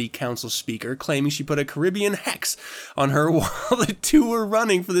for city council speaker, claiming she put a Caribbean hex on her while the two were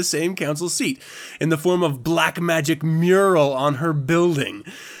running for the same council seat in the form of black magic mural on her building.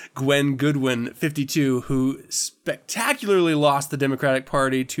 Gwen Goodwin, 52, who spectacularly lost the Democratic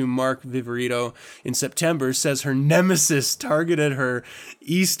Party to Mark Viverito in September, says her nemesis targeted her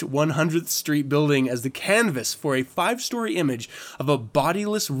East 100th Street building as the canvas for a 5-story image of a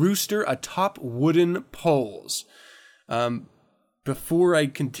bodiless rooster atop wooden poles. Before I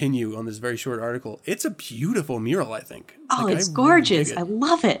continue on this very short article, it's a beautiful mural, I think. Oh, it's gorgeous. I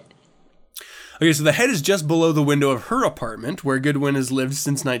love it. Okay, so the head is just below the window of her apartment, where Goodwin has lived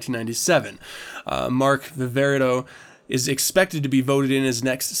since 1997. Mark Viverito is expected to be voted in as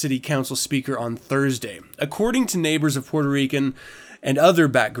next city council speaker on Thursday. According to neighbors of Puerto Rican and other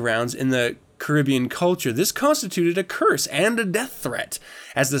backgrounds in the Caribbean culture, this constituted a curse and a death threat,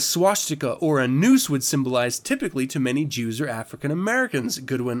 as the swastika or a noose would symbolize typically to many Jews or African Americans,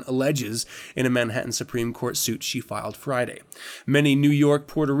 Goodwin alleges in a Manhattan Supreme Court suit she filed Friday. Many New York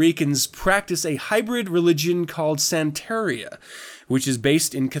Puerto Ricans practice a hybrid religion called Santeria, which is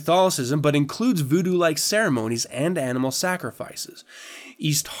based in Catholicism but includes voodoo-like ceremonies and animal sacrifices.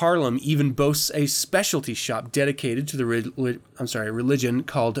 East Harlem even boasts a specialty shop dedicated to the religion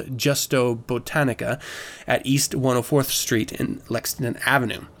called Justo Botanica at East 104th Street in Lexington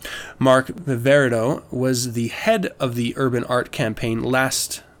Avenue. Mark Viverito was the head of the urban art campaign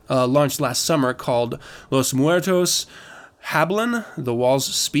launched last summer called Los Muertos Hablan, The Walls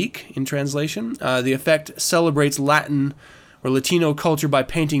Speak, in translation. The effect celebrates Latin or Latino culture by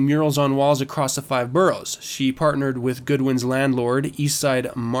painting murals on walls across the 5 boroughs. She partnered with Goodwin's landlord,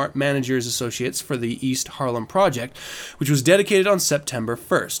 Eastside Managers Associates, for the East Harlem project, which was dedicated on September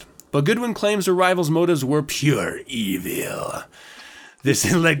 1st. But Goodwin claims her rival's motives were pure evil. This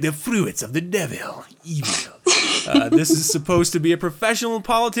is like the fruits of the devil. Evil. This is supposed to be a professional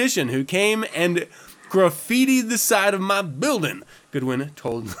politician who came and graffitied the side of my building, Goodwin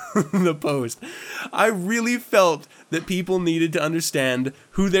told the Post. I really felt that people needed to understand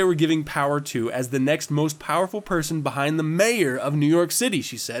who they were giving power to as the next most powerful person behind the mayor of New York City,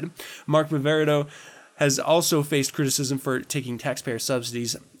 she said. Mark Viverito has also faced criticism for taking taxpayer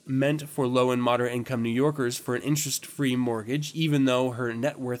subsidies meant for low and moderate income New Yorkers for an interest-free mortgage, even though her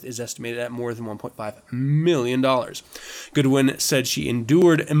net worth is estimated at more than $1.5 million. Goodwin said she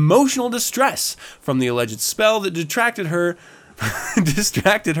endured emotional distress from the alleged spell that distracted her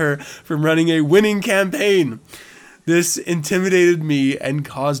from running a winning campaign. This intimidated me and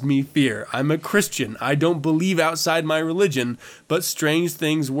caused me fear. I'm a Christian. I don't believe outside my religion, but strange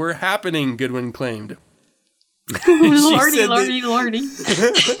things were happening, Goodwin claimed. Lordy.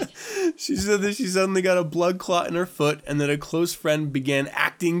 She said that she suddenly got a blood clot in her foot and that a close friend began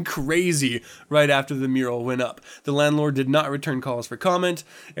acting crazy right after the mural went up. The landlord did not return calls for comment.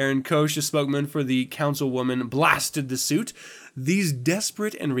 Erin Koch, a spokesman for the councilwoman, blasted the suit. These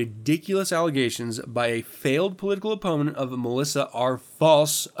desperate and ridiculous allegations by a failed political opponent of Melissa are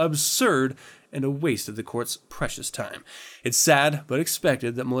false, absurd, and a waste of the court's precious time. It's sad, but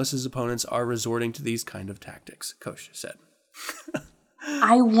expected that Melissa's opponents are resorting to these kind of tactics, Koch said.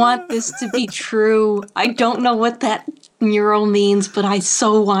 I want this to be true. I don't know what that mural means, but I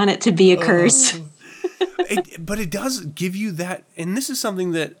so want it to be a curse. But it does give you that, and this is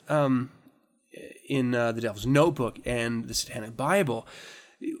something that in The Devil's Notebook and the Satanic Bible,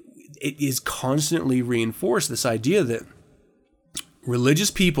 it is constantly reinforced, this idea that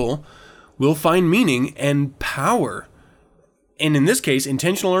religious people will find meaning and power, and in this case,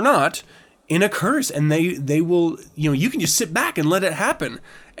 intentional or not, in a curse, and they will, you can just sit back and let it happen,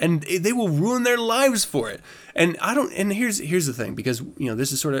 and they will ruin their lives for it. And here's the thing, because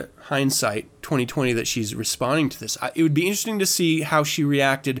this is sort of hindsight 2020 that she's responding to this. It would be interesting to see how she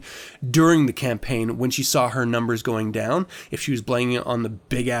reacted during the campaign when she saw her numbers going down, if she was blaming it on the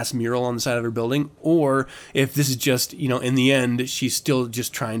big ass mural on the side of her building, or if this is just, in the end, she's still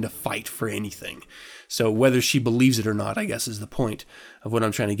just trying to fight for anything. So whether she believes it or not, I guess, is the point of what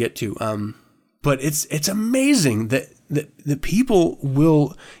I'm trying to get to. But it's amazing that people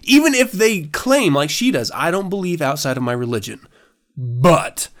will, even if they claim like she does, I don't believe outside of my religion.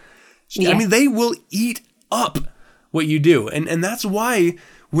 But, I mean, they will eat up what you do. And that's why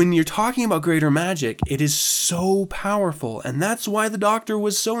when you're talking about greater magic, it is so powerful. And that's why the Doctor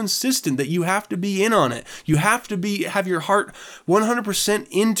was so insistent that you have to be in on it. You have to have your heart 100%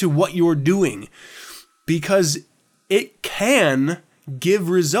 into what you're doing. Because it can give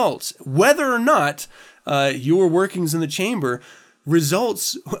results, whether or not your workings in the chamber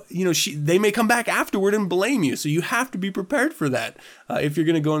results. They may come back afterward and blame you, so you have to be prepared for that if you're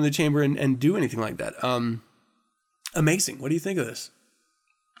going to go in the chamber and do anything like that. Amazing. What do you think of this?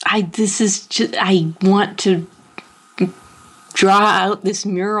 I want to draw out this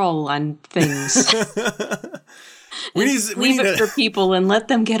mural on things. we need it for people and let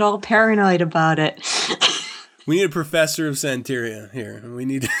them get all paranoid about it. We need a professor of Santeria here. We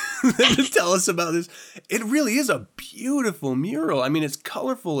need them to tell us about this. It really is a beautiful mural. I mean, it's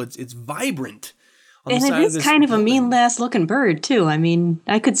colorful. It's vibrant. And it is kind of a mean last looking bird too. I mean,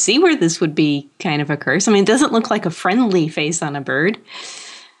 I could see where this would be kind of a curse. I mean, it doesn't look like a friendly face on a bird.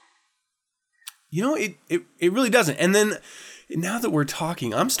 It really doesn't. And then now that we're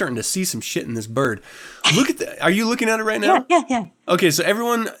talking, I'm starting to see some shit in this bird. Look at that. Are you looking at it right now? Yeah. Okay, so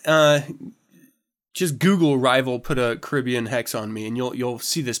everyone, just Google rival put a Caribbean hex on me, and you'll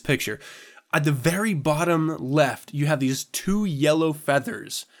see this picture. At the very bottom left, you have these two yellow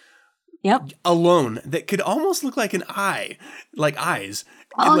feathers. Yep. Alone that could almost look like an eye, like eyes,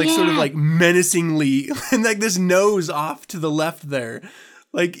 oh, and yeah. sort of like menacingly, and like this nose off to the left there.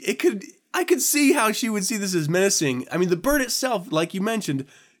 Like I could see how she would see this as menacing. I mean, the bird itself, like you mentioned,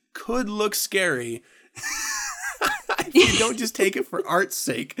 could look scary. If you don't just take it for art's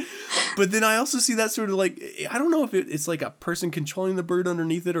sake. But then I also see that sort of like, I don't know if it's like a person controlling the bird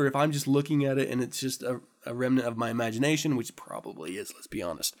underneath it, or if I'm just looking at it and it's just a remnant of my imagination, which probably is, let's be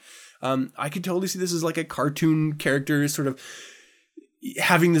honest. I could totally see this as like a cartoon character sort of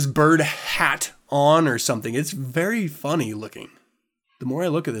having this bird hat on or something. It's very funny looking. The more I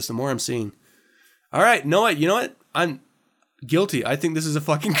look at this, the more I'm seeing. All right, you know what? I'm guilty. I think this is a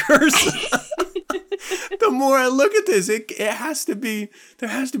fucking curse. The more I look at this, it has to be, there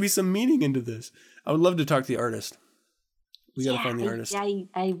has to be some meaning into this. I would love to talk to the artist. We got to find the artist.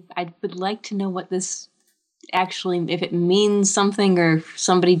 I would like to know what this actually, if it means something or if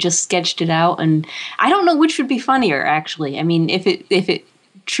somebody just sketched it out. And I don't know which would be funnier, actually. I mean, if it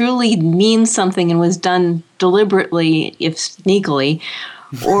truly means something and was done deliberately, if sneakily,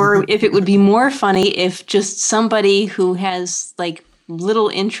 or if it would be more funny if just somebody who has like little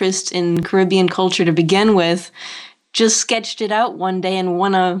interest in Caribbean culture to begin with just sketched it out one day and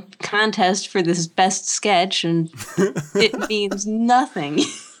won a contest for this best sketch, and it means nothing.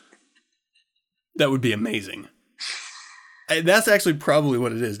 That would be amazing. That's actually probably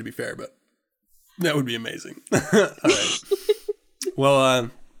what it is, to be fair, but that would be amazing. All right. Well,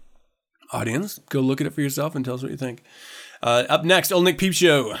 audience, go look at it for yourself and tell us what you think. Up next, Old Nick Peep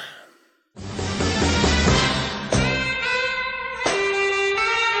Show.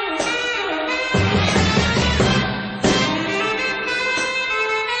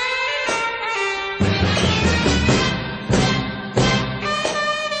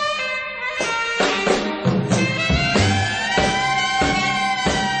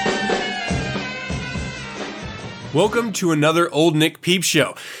 Welcome to another Old Nick Peep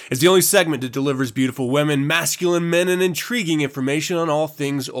Show. It's the only segment that delivers beautiful women, masculine men, and intriguing information on all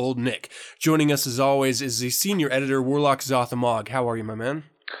things Old Nick. Joining us as always is the senior editor, Warlock Zothamog. How are you, my man?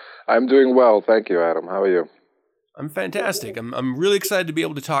 I'm doing well, thank you, Adam. How are you? I'm fantastic. I'm really excited to be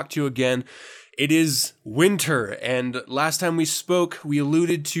able to talk to you again. It is winter, and last time we spoke, we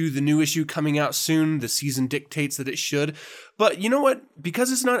alluded to the new issue coming out soon. The season dictates that it should. But you know what?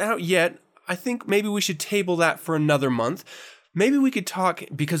 Because it's not out yet, I think maybe we should table that for another month. Maybe we could talk,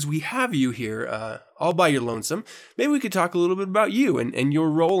 because we have you here all by your lonesome, maybe we could talk a little bit about you and your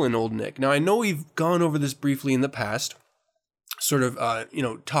role in Old Nick. Now, I know we've gone over this briefly in the past, sort of,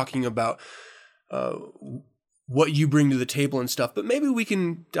 talking about what you bring to the table and stuff, but maybe we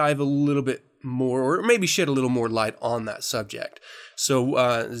can dive a little bit more, or maybe shed a little more light on that subject. So,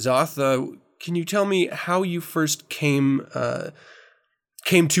 Zoth, can you tell me how you first came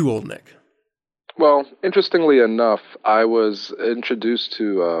to Old Nick? Well, interestingly enough, I was introduced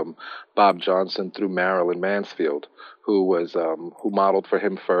to Bob Johnson through Marilyn Mansfield, who modeled for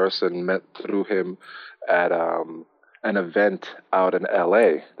him first, and met through him at an event out in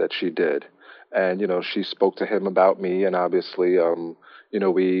L.A. that she did. And she spoke to him about me, and obviously,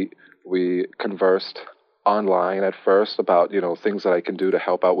 we conversed online at first about things that I can do to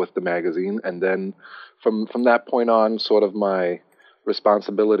help out with the magazine, and then from that point on, sort of my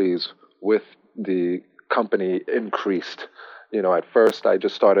responsibilities with the company increased. At first I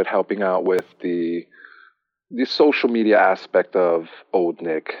just started helping out with the social media aspect of Old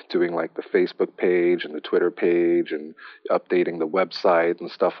Nick, doing like the Facebook page and the Twitter page and updating the website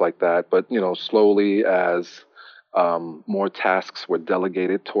and stuff like that. But slowly, as more tasks were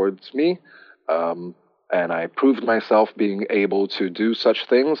delegated towards me, and I proved myself being able to do such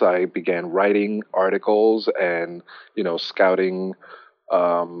things, I began writing articles and scouting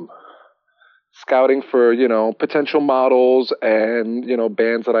for potential models and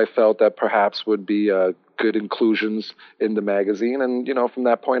bands that I felt that perhaps would be good inclusions in the magazine. And from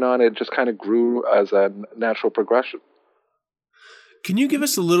that point on, it just kind of grew as a natural progression. Can you give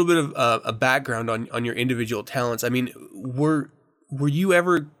us a little bit of a background on your individual talents? I mean, were you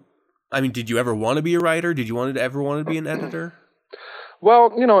ever? I mean, did you ever want to be a writer? Did you ever want to be an editor?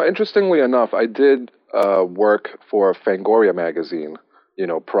 Well, interestingly enough, I did work for Fangoria magazine,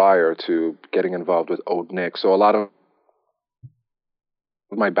 prior to getting involved with Old Nick. So a lot of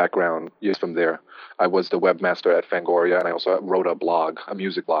my background is from there. I was the webmaster at Fangoria, and I also wrote a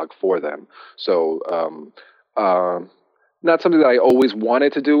music blog for them. So not something that I always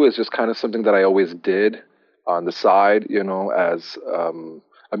wanted to do, is just kind of something that I always did on the side, as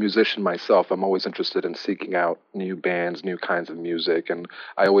a musician myself. I'm always interested in seeking out new bands, new kinds of music, and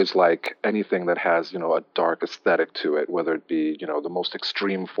I always like anything that has, a dark aesthetic to it, whether it be, the most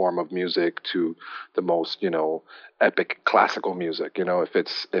extreme form of music to the most, epic classical music. If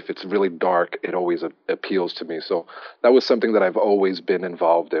it's really dark, it always appeals to me. So that was something that I've always been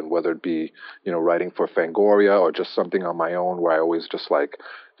involved in, whether it be, writing for Fangoria or just something on my own, where I always just like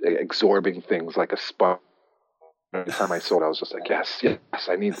absorbing things like a sponge. Every time I saw it, I was just like, yes,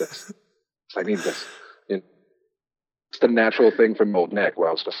 I need this. I need this. It's the natural thing from Old Nick, where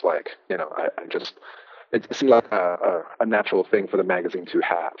I was just like, it seemed like a natural thing for the magazine to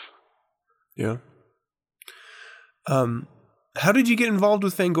have. Yeah. How did you get involved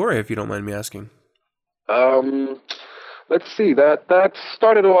with Fangoria, if you don't mind me asking? Let's see. That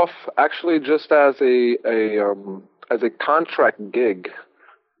started off actually just as a contract gig,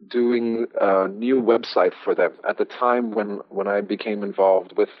 doing a new website for them. At the time when I became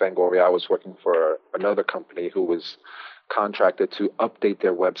involved with Fangoria, I was working for another company who was contracted to update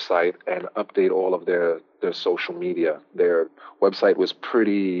their website and update all of their social media. Their website was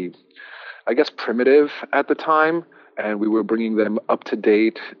pretty, I guess, primitive at the time, and we were bringing them up to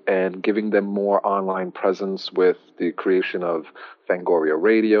date and giving them more online presence with the creation of Fangoria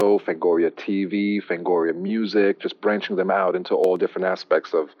Radio, Fangoria TV, Fangoria Music, just branching them out into all different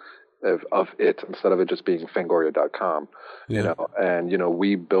aspects of it, instead of it just being Fangoria.com. Yeah. And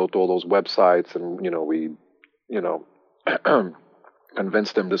we built all those websites, and we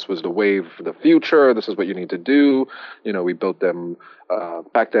convinced them this was the wave for the future. This is what you need to do. We built them,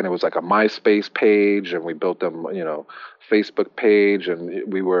 back then it was like a MySpace page, and we built them, Facebook page,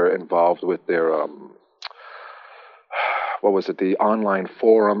 and we were involved with their, the online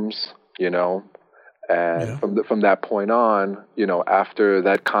forums, and Yeah. from that point on, after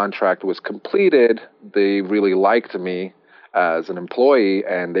that contract was completed, they really liked me as an employee,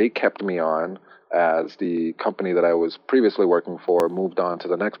 and they kept me on. As the company that I was previously working for moved on to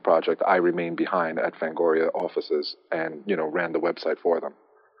the next project, I remained behind at Fangoria offices and, ran the website for them.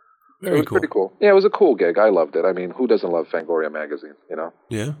 Very It was cool. pretty cool. Yeah, it was a cool gig. I loved it. I mean, who doesn't love Fangoria magazine,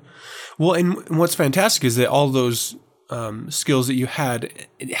 Yeah. Well, and what's fantastic is that all those skills that you had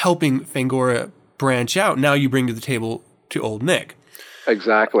helping Fangoria branch out, now you bring to the table to Old Nick.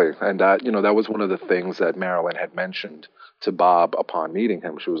 Exactly. And that, that was one of the things that Marilyn had mentioned to Bob upon meeting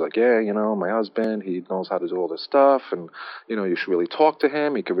him. She was like, yeah, my husband, he knows how to do all this stuff, and, you should really talk to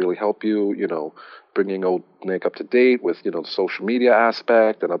him. He could really help you, bringing Old Nick up to date with, the social media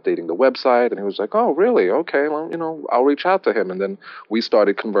aspect and updating the website. And he was like, oh, really? Okay, well, I'll reach out to him. And then we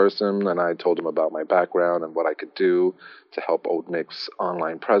started conversing, and I told him about my background and what I could do to help Old Nick's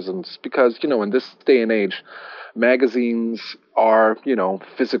online presence. Because, in this day and age, magazines are,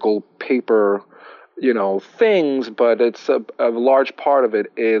 physical paper, things, but it's a large part of it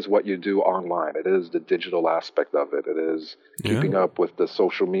is what you do online. It is the digital aspect of it. It is keeping up with the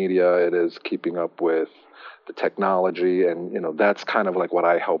social media. It is keeping up with the technology. And, that's kind of like what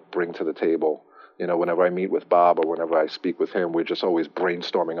I help bring to the table. Whenever I meet with Bob or whenever I speak with him, we're just always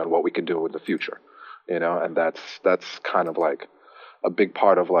brainstorming on what we could do in the future, and that's kind of like a big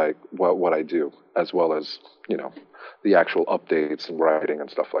part of like what I do, as well as, the actual updates and writing and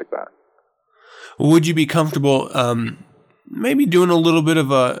stuff like that. Would you be comfortable maybe doing a little bit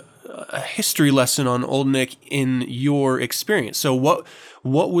of a history lesson on Old Nick in your experience? So what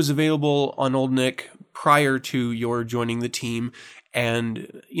was available on Old Nick prior to your joining the team,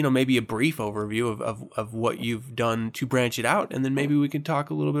 and maybe a brief overview of what you've done to branch it out, and then maybe we can talk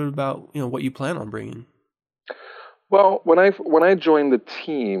a little bit about what you plan on bringing. Well, when I joined the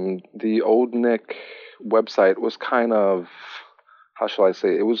team, the Old Nick website was kind of, how shall I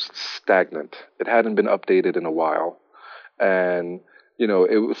say, it was stagnant. It hadn't been updated in a while. And,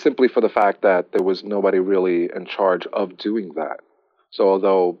 it was simply for the fact that there was nobody really in charge of doing that. So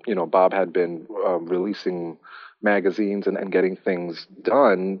although, Bob had been releasing magazines and getting things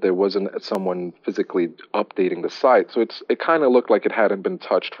done, there wasn't someone physically updating the site. So it kind of looked like it hadn't been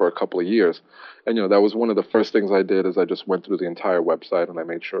touched for a couple of years. And, that was one of the first things I did, is I just went through the entire website and I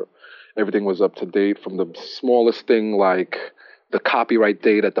made sure everything was up to date, from the smallest thing like the copyright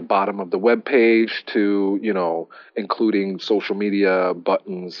date at the bottom of the web page to, including social media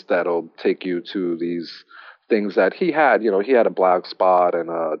buttons that'll take you to these things that he had. He had a blog spot, and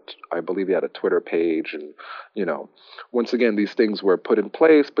I believe he had a Twitter page. And, once again, these things were put in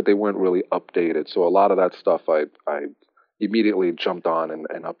place, but they weren't really updated. So a lot of that stuff I immediately jumped on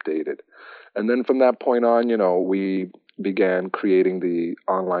and updated. And then from that point on, we began creating the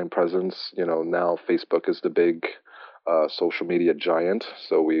online presence. Now Facebook is the big social media giant.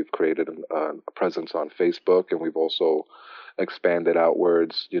 So we've created a presence on Facebook, and we've also expanded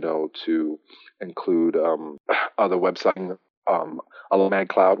outwards, to include other websites, Mag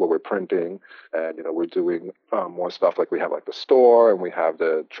Cloud, where we're printing, and we're doing more stuff. Like we have like the store, and we have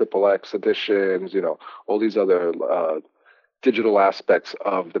the XLIX editions. All these other digital aspects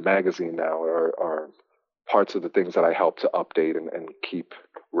of the magazine now are parts of the things that I help to update and keep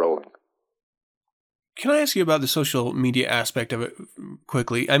rolling. Can I ask you about the social media aspect of it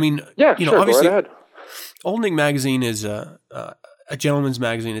quickly? I mean, yeah, sure, obviously, go right ahead. Old Nick magazine is a gentleman's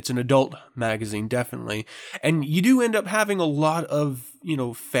magazine. It's an adult magazine, definitely. And you do end up having a lot of,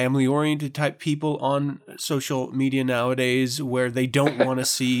 family-oriented type people on social media nowadays, where they don't want to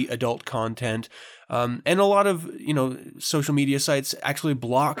see adult content. And a lot of, social media sites actually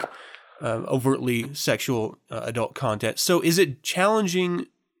block overtly sexual adult content. So is it challenging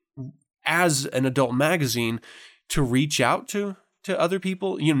as an adult magazine to reach out to other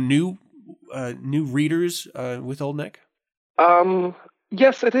people, new readers with Old Nick?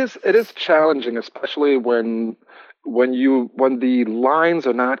 Yes, it is. It is challenging, especially when the lines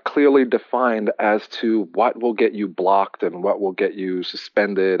are not clearly defined as to what will get you blocked and what will get you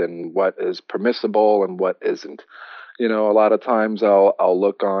suspended and what is permissible and what isn't. A lot of times I'll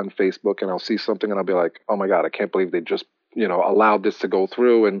look on Facebook and I'll see something and I'll be like, oh my God, I can't believe they just allowed this to go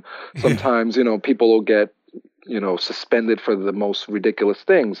through. And sometimes people will get suspended for the most ridiculous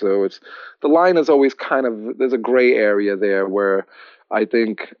things. So the line is always kind of, there's a gray area there, where I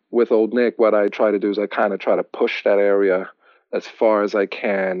think with Old Nick, what I try to do is I kind of try to push that area as far as I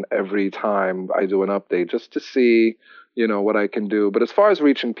can every time I do an update, just to see, what I can do. But as far as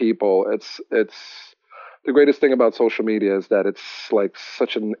reaching people, it's the greatest thing about social media is that it's like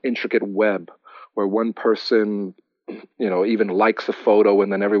such an intricate web, where one person even likes a photo,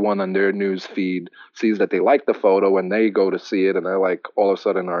 and then everyone on their news feed sees that they like the photo, and they go to see it, and they're like, all of a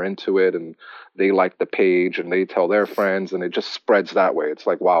sudden are into it, and they like the page, and they tell their friends, and it just spreads that way. It's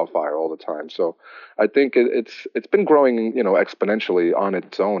like wildfire all the time. So I think it's been growing, exponentially on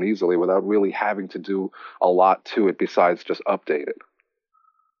its own, easily, without really having to do a lot to it besides just update it.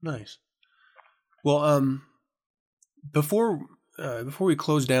 Nice. Well, before we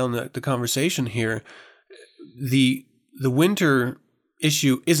close down the conversation here, the winter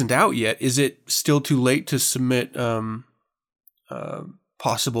issue isn't out yet. Is it still too late to submit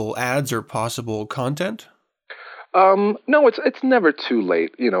possible ads or possible content? No, it's never too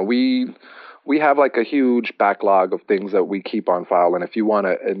late. We have like a huge backlog of things that we keep on file, and if you want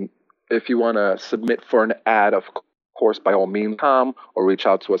to submit for an ad, of course, by all means, or reach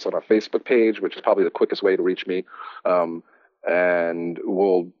out to us on our Facebook page, which is probably the quickest way to reach me. And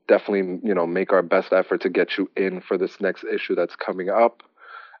we'll definitely, make our best effort to get you in for this next issue that's coming up.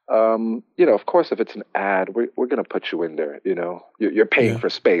 Of course, if it's an ad, we're going to put you in there. You're paying for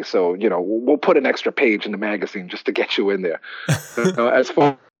space, so we'll put an extra page in the magazine just to get you in there. As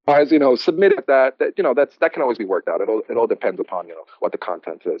far as submit it, that can always be worked out. It all depends upon what the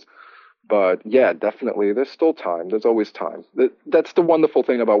content is. But yeah, definitely, there's still time. There's always time. That's the wonderful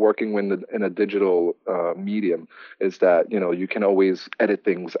thing about working in a digital medium, is that you can always edit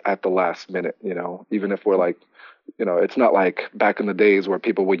things at the last minute. Even if we're like, it's not like back in the days where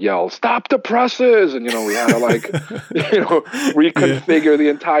people would yell, "Stop the presses!" and we had to like, reconfigure the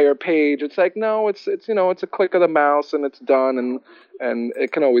entire page. It's like, no, it's a click of the mouse and it's done, and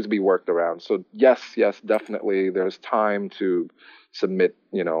it can always be worked around. So yes, definitely, there's time to submit,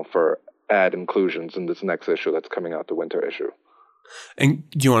 for ad inclusions in this next issue that's coming out, the winter issue. And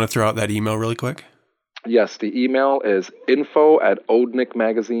do you want to throw out that email really quick? Yes, the email is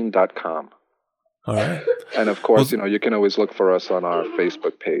info@oldnickmagazine.com. All right. And of course, you can always look for us on our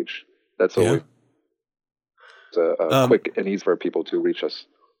Facebook page. That's always quick and easy for people to reach us.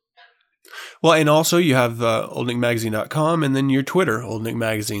 Well, and also you have oldnickmagazine.com and then your Twitter, Old Nick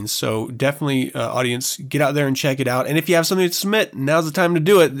Magazine. So definitely, audience, get out there and check it out. And if you have something to submit, now's the time to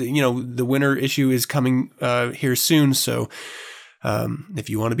do it. The winter issue is coming here soon. So if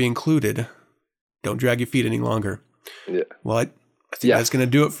you want to be included, don't drag your feet any longer. Yeah. Well, I think that's going to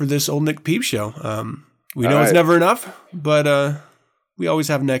do it for this Old Nick Peep Show. We know it's never enough, but we always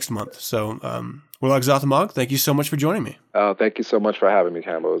have next month. So Warlock Zothamog, thank you so much for joining me. Thank you so much for having me,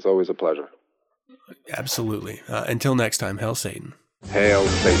 Campbell. It was always a pleasure. Absolutely. Until next time, Hail Satan. Hail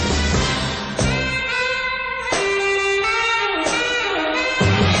Satan.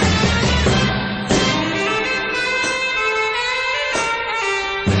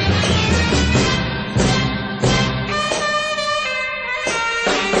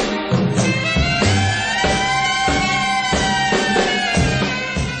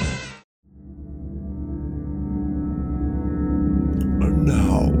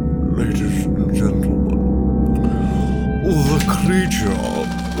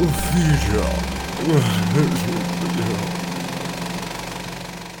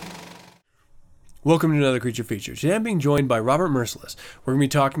 Welcome to another Creature Feature. Today I'm being joined by Robert Merciless. We're going to be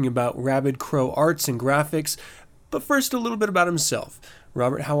talking about Rabid Crow arts and graphics, but first a little bit about himself.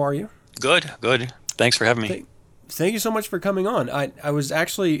 Robert, how are you? Good. Thanks for having me. Thank you so much for coming on. I was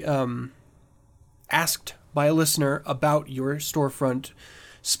actually asked by a listener about your storefront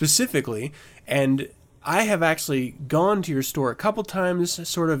specifically, and I have actually gone to your store a couple times,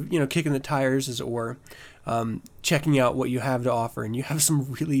 sort of, kicking the tires, as it were, checking out what you have to offer, and you have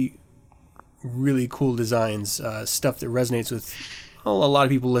some really, really cool designs, stuff that resonates with a lot of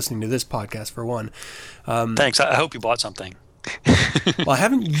people listening to this podcast, for one. Thanks. I hope you bought something. Well, I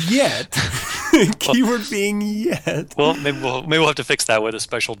haven't yet. Keyword being yet. Well, maybe we'll have to fix that with a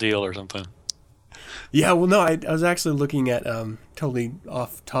special deal or something. Yeah, well, no, I was actually looking at totally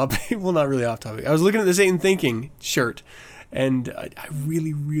off topic. Well, not really off topic. I was looking at the Satan Thinking shirt, and I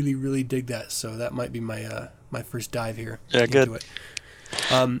really, really, really dig that. So that might be my my first dive here. Yeah, good. Into it.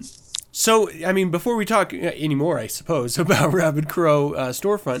 So, I mean, before we talk anymore, I suppose, about Rabid Crow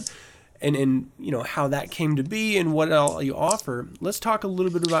storefront and how that came to be and what all you offer, let's talk a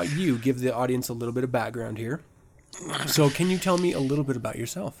little bit about you. Give the audience a little bit of background here. So, can you tell me a little bit about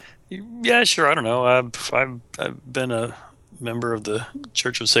yourself? Yeah, sure. I don't know. I've been a member of the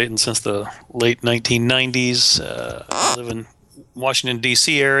Church of Satan since the late 1990s. I live in Washington,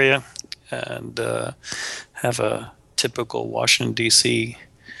 D.C. area and have a typical Washington, D.C.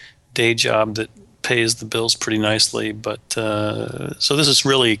 day job that pays the bills pretty nicely. But so this is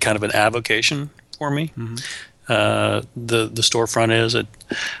really kind of an avocation for me. Mm-hmm. The storefront is.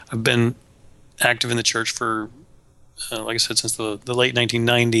 I've been active in the church for like I said, since the late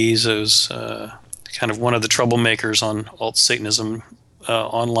 1990s. I was kind of one of the troublemakers on alt-Satanism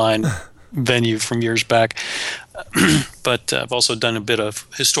online venue from years back. But I've also done a bit of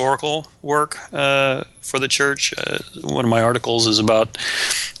historical work for the church. One of my articles is about,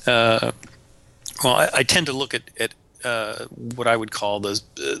 I tend to look at what I would call the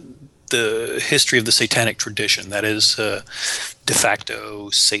history of the satanic tradition. That is de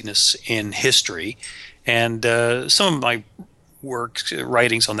facto Satanists in history. And some of my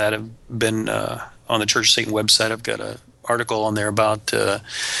writings on that have been on the Church of Satan website. I've got an article on there about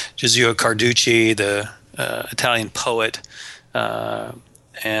Gesù Carducci, the Italian poet,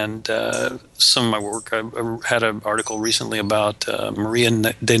 and some of my work. I had an article recently about Maria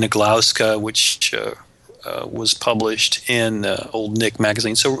de Neglauska, which was published in Old Nick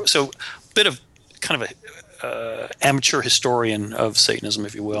magazine. So a bit of kind of a amateur historian of Satanism,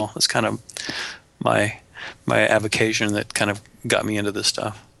 if you will. That's kind of my avocation that kind of got me into this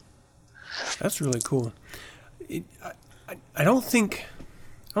stuff. That's really cool. I don't think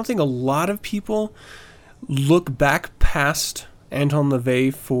a lot of people look back past Anton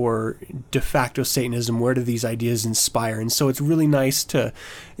LaVey for de facto Satanism. Where do these ideas inspire? And so it's really nice to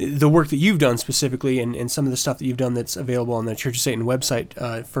the work that you've done specifically, and some of the stuff that you've done that's available on the Church of Satan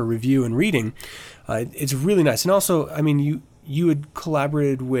website for review and reading. It's really nice. And also, I mean, you had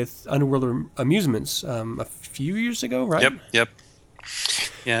collaborated with Underworld Amusements a few years ago, right? Yep.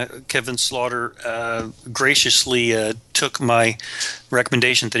 Yeah, Kevin Slaughter graciously took my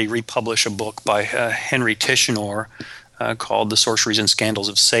recommendation that he republish a book by Henry Tichenor called "The Sorceries and Scandals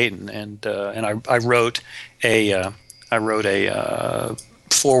of Satan," and I wrote a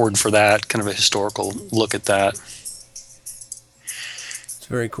forward for that, kind of a historical look at that. It's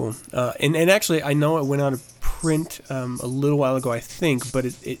very cool. And actually, I know it went out of print a little while ago, I think, but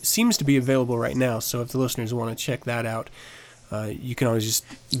it seems to be available right now. So if the listeners want to check that out, you can always just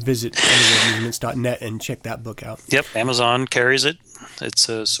visit underworldamusements.net and check that book out. Yep, Amazon carries it. It's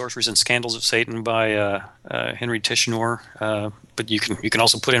 "Sorceries and Scandals of Satan" by Henry Tichenor. But you can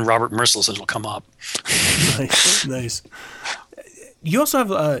also put in Robert Merciless and it'll come up. Nice. You also have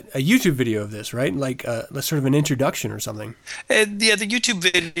a YouTube video of this, right? Like sort of an introduction or something. Yeah, the YouTube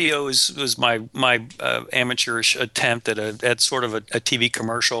video was my amateurish attempt at sort of a TV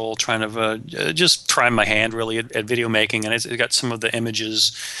commercial, trying to just try my hand really at video making, and it got some of the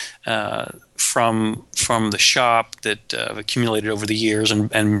images from the shop that I've accumulated over the years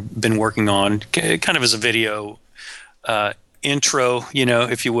and been working on, kind of as a video intro,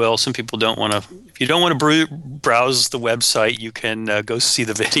 if you will. Some people don't want to. If you don't want to browse the website, you can go see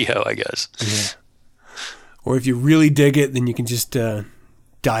the video, I guess. Yeah. Or if you really dig it, then you can just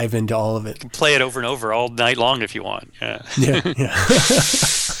dive into all of it. You can play it over and over all night long if you want. Yeah. Yeah.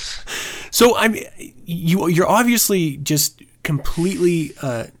 So you're obviously just completely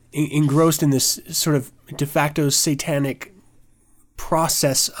engrossed in this sort of de facto satanic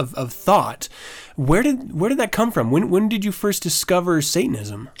process of thought. Where did that come from? When did you first discover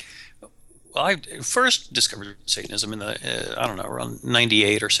Satanism? Well, I first discovered Satanism in the around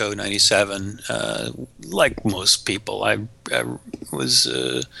 98 or so, 97. Like most people, I was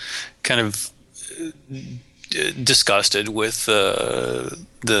kind of disgusted with the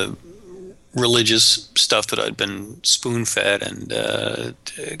religious stuff that I'd been spoon-fed, and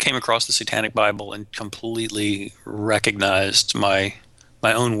came across the Satanic Bible and completely recognized my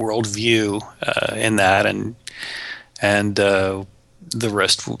own worldview in that, and the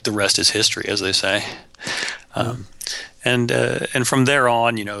rest is history, as they say. And from there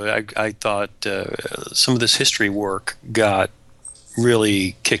on, I thought some of this history work got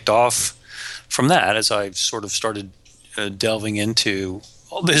really kicked off from that, as I sort of started delving into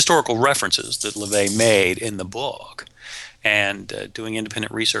all the historical references that LaVey made in the book, and doing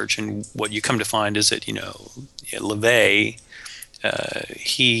independent research. And what you come to find is that LaVey,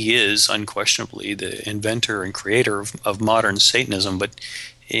 he is unquestionably the inventor and creator of modern Satanism, but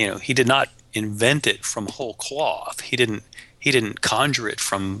he did not invent it from whole cloth. He didn't conjure it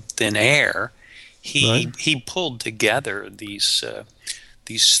from thin air. He pulled together these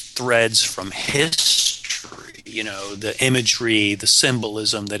threads from history, the imagery, the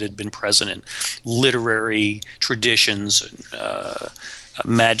symbolism that had been present in literary traditions and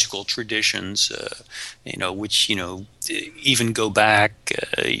magical traditions, which even go back.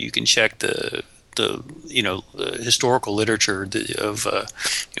 You can check the historical literature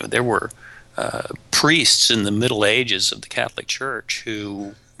there were priests in the Middle Ages of the Catholic Church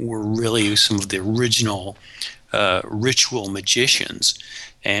who were really some of the original ritual magicians,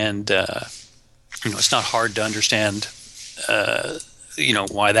 and it's not hard to understand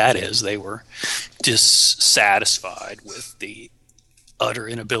why that is. They were dissatisfied with the utter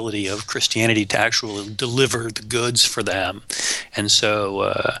inability of Christianity to actually deliver the goods for them, and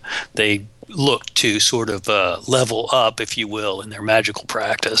so they looked to sort of level up, if you will, in their magical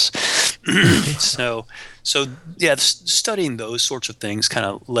practice. so yeah, studying those sorts of things kind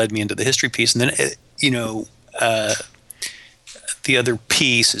of led me into the history piece, and then the other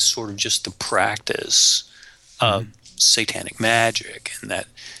piece is sort of just the practice of satanic magic, and that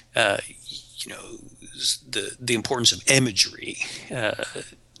the importance of imagery.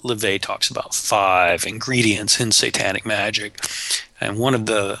 LaVey talks about 5 ingredients in satanic magic, and one of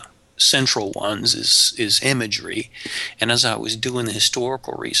the central ones is imagery. And as I was doing the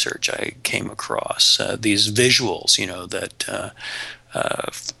historical research, I came across these visuals, that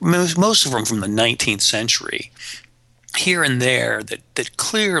most of them from the 19th century, here and there, that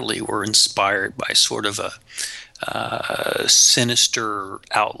clearly were inspired by sort of a sinister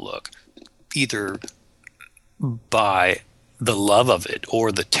outlook, either by the love of it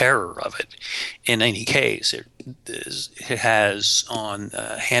or the terror of it. In any case, it has on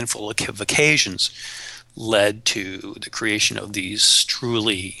a handful of occasions led to the creation of these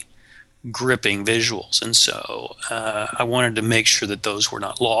truly gripping visuals. And so I wanted to make sure that those were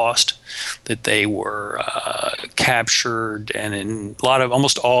not lost, that they were captured, and in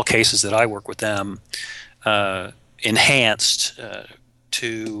almost all cases that I work with them, enhanced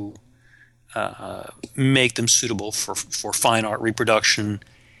to make them suitable for fine art reproduction,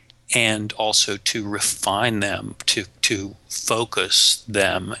 and also to refine them, to focus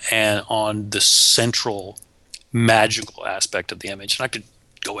them and on the central magical aspect of the image. And I could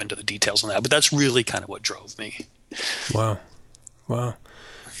go into the details on that, but that's really kind of what drove me. Wow.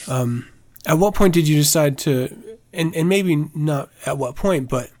 At what point did you decide to, and maybe not at what point,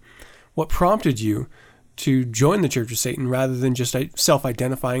 but what prompted you to join the Church of Satan rather than just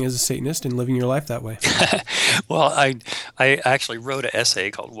self-identifying as a Satanist and living your life that way? Well, I actually wrote an essay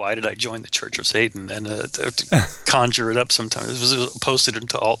called "Why Did I Join the Church of Satan?" and to conjure it up sometimes. It was posted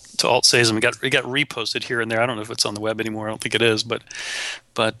into Alt-Sazum. It got reposted here and there. I don't know if it's on the web anymore. I don't think it is, but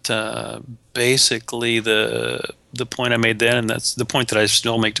basically the point I made then, and that's the point that I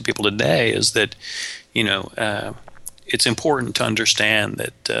still make to people today, is that it's important to understand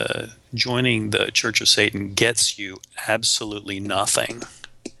that joining the Church of Satan gets you absolutely nothing.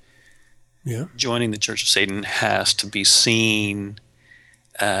 Yeah. Joining the Church of Satan has to be seen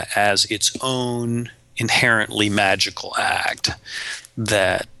as its own inherently magical act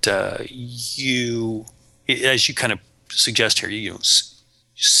that you, as you kind of suggest here,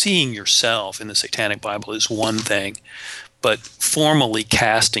 seeing yourself in the Satanic Bible is one thing, but formally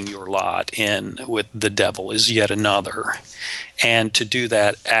casting your lot in with the devil is yet another. And to do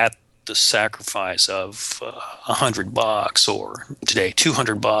that at the sacrifice of $100 or today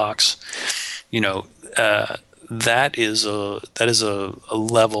 $200, that is a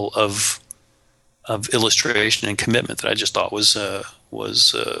level of illustration and commitment that I just thought was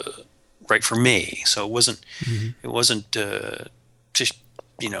right for me. So it wasn't just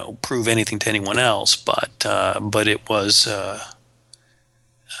prove anything to anyone else, but it was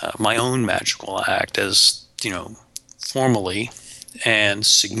my own magical act as formally and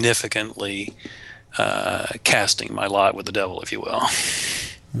significantly casting my lot with the devil, if you will.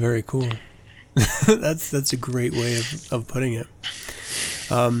 Very cool. That's a great way of putting it.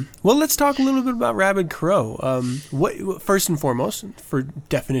 Well, let's talk a little bit about Rabid Crow. What first and foremost, for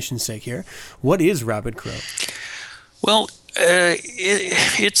definition's sake here, what is Rabid Crow? Well,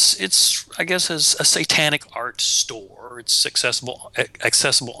 it's I guess a satanic art store. It's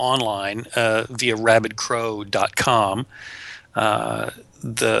accessible online via rabidcrow.com.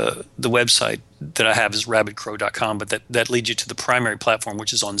 The website that I have is rabidcrow.com, but that leads you to the primary platform,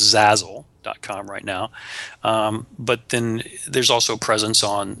 which is on Zazzle.com right now. But then there's also a presence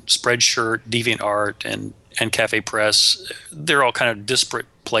on Spreadshirt, DeviantArt, and Cafe Press. They're all kind of disparate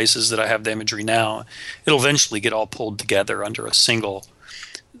places that I have the imagery now. It'll eventually get all pulled together under a single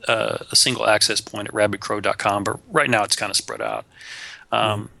access point at rabidcrow.com, but right now it's kind of spread out.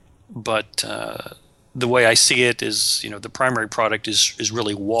 But the way I see it is, the primary product is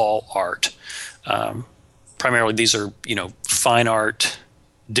really wall art. Primarily, these are fine art,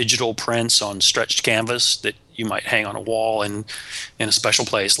 digital prints on stretched canvas that you might hang on a wall in a special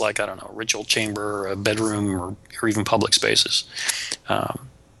place, like a ritual chamber, or a bedroom, or even public spaces.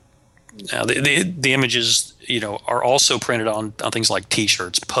 Now the images are also printed on things like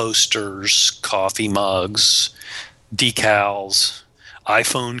T-shirts, posters, coffee mugs, decals,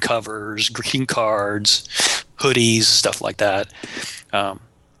 iPhone covers, greeting cards, hoodies, stuff like that.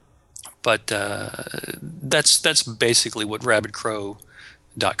 But that's basically what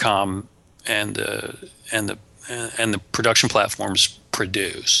rabidcrow.com and the production platforms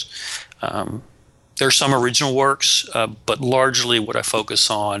produce. There's some original works, but largely what I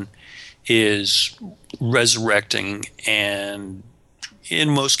focus on is resurrecting and, in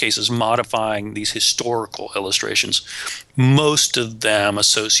most cases, modifying these historical illustrations, most of them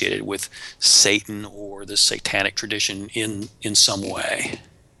associated with Satan or the satanic tradition in some way.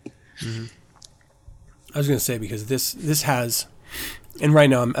 Mm-hmm. I was going to say, because this has, and right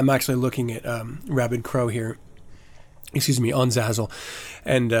now I'm actually looking at Rabid Crow here, on Zazzle,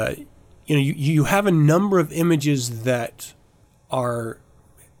 and you have a number of images that are,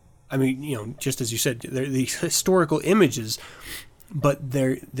 just as you said, they're these historical images, but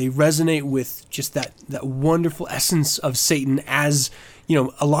they resonate with just that wonderful essence of Satan, as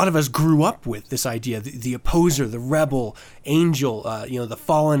a lot of us grew up with this idea, the opposer, the rebel angel, the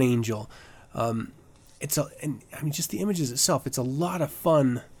fallen angel. Just the images itself, it's a lot of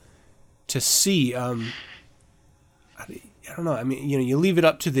fun to see. I don't know. I mean, you leave it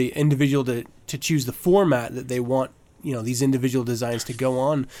up to the individual to choose the format that they want, these individual designs to go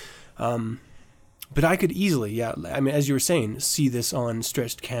on. But I could easily, I mean, as you were saying, see this on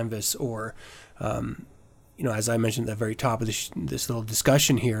stretched canvas or, as I mentioned at the very top of this little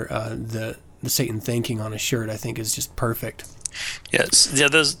discussion here, the Satan thinking on a shirt, I think is just perfect. Yes, yeah.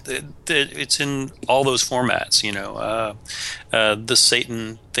 It's in all those formats. The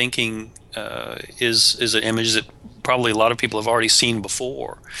Satan thinking is an image that probably a lot of people have already seen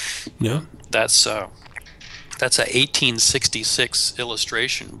before. Yeah, that's a 1866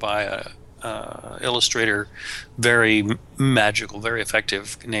 illustration by a illustrator, very magical, very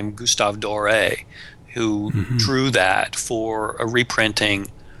effective, named Gustave Doré, who drew that for a reprinting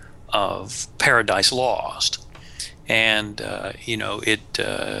of Paradise Lost. And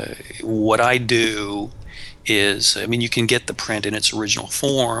what I do is, I mean, you can get the print in its original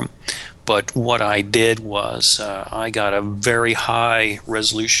form, but what I did was I got a very high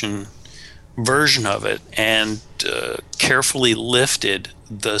resolution version of it and carefully lifted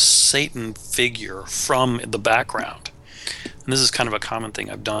the Satan figure from the background. And this is kind of a common thing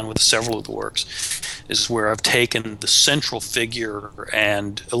I've done with several of the works, is where I've taken the central figure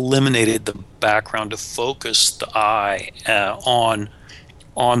and eliminated the background to focus the eye on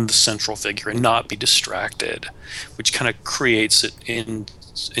the central figure and not be distracted, which kind of creates it in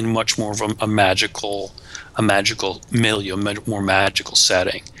much more of a magical milieu, more magical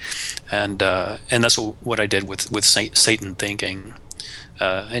setting, and that's what I did with Satan thinking.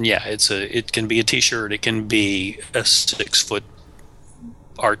 And yeah, it can be a T-shirt, it can be a 6-foot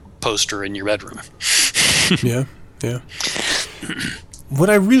art poster in your bedroom. yeah. What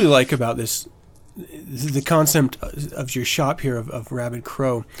I really like about this, the concept of your shop here of Rabid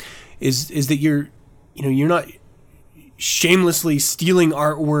Crow, is that you're not shamelessly stealing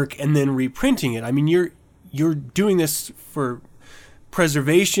artwork and then reprinting it. I mean, you're doing this for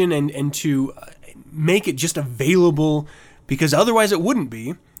preservation and to make it just available, because otherwise it wouldn't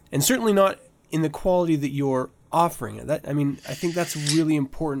be, and certainly not in the quality that you're offering it. I think that's a really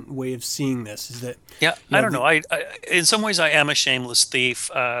important way of seeing this. Is that I don't know. I in some ways I am a shameless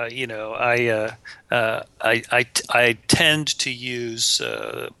thief. I tend to use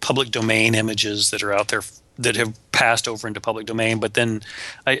public domain images that are out there that have passed over into public domain, but then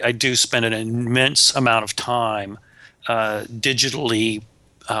I do spend an immense amount of time digitally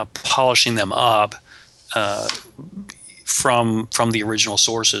polishing them up from the original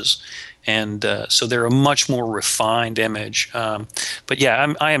sources, and so they're a much more refined image. But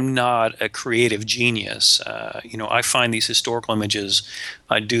yeah, I am not a creative genius. I find these historical images.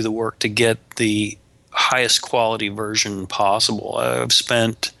 I do the work to get the highest quality version possible. I've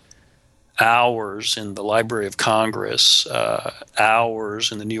spent hours in the Library of Congress,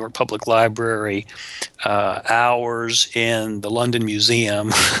 hours in the New York Public Library, hours in the London Museum,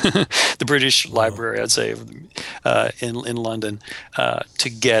 the British Library, I'd say, in London, to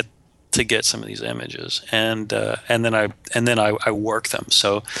get some of these images, and then I work them.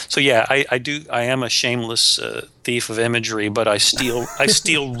 So yeah, I am a shameless thief of imagery, but I steal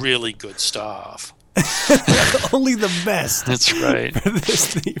really good stuff. Only the best. That's right.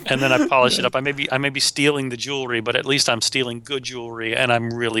 And then I polish it up. I may be stealing the jewelry, but at least I'm stealing good jewelry, and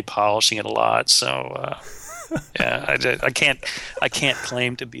I'm really polishing it a lot. So yeah, I can't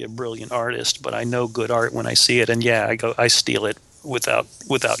claim to be a brilliant artist, but I know good art when I see it, and yeah, I steal it without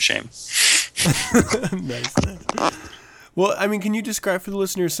shame. Nice. Well, I mean, can you describe for the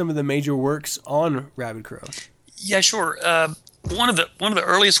listeners some of the major works on Rabid Crow? Yeah, sure. One of the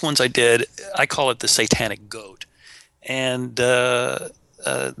earliest ones I did, I call it the Satanic Goat, and I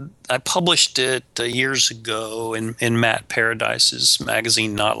published it years ago in Matt Paradise's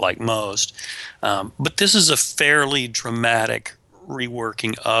magazine, Not Like Most. But this is a fairly dramatic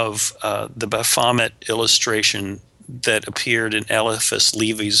reworking of the Baphomet illustration that appeared in Eliphas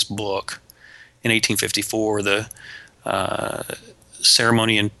Levy's book in 1854, the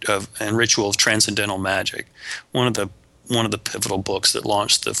Ceremony and Ritual of Transcendental Magic, one of the pivotal books that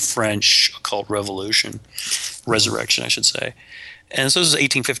launched the French occult resurrection, I should say. And so this is an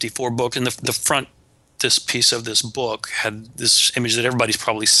 1854 book, and the front, this piece of this book had this image that everybody's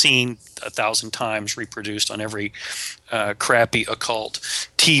probably seen 1,000 times reproduced on every crappy occult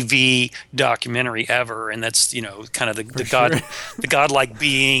TV documentary ever, and that's kind of the godlike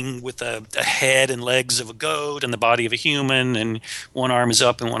being with a head and legs of a goat and the body of a human, and one arm is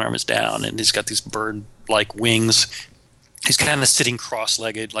up and one arm is down, and he's got these bird-like wings. He's kind of sitting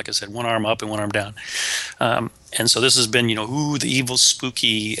cross-legged, like I said, one arm up and one arm down. And so this has been, the evil,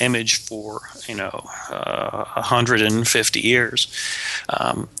 spooky image for, 150 years.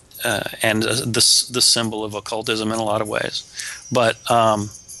 the symbol of occultism in a lot of ways. But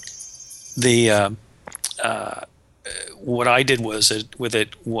what I did with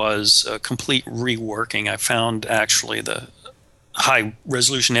it was a complete reworking. I found actually the high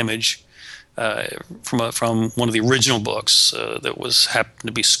resolution image from one of the original books that happened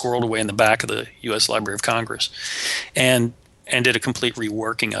to be squirreled away in the back of the U.S. Library of Congress, and did a complete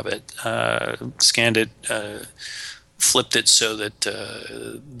reworking of it. Scanned it, flipped it so that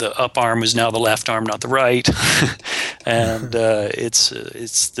the up arm is now the left arm, not the right, and it's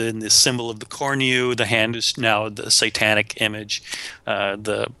the symbol of the cornu. The hand is now the satanic image.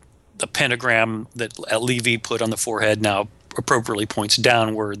 The pentagram that Levy put on the forehead now appropriately points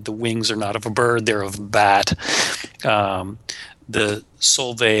downward. The wings are not of a bird; they're of a bat. The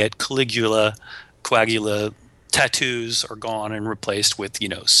solvate, Caligula, Coagula tattoos are gone and replaced with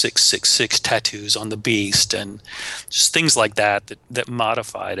 666 tattoos on the beast, and just things like that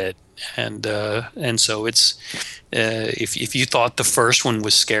modified it. And so it's if you thought the first one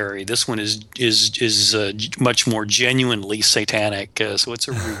was scary, this one is much more genuinely satanic. So it's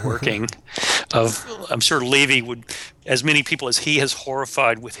a reworking of. I'm sure Levy would, as many people as he has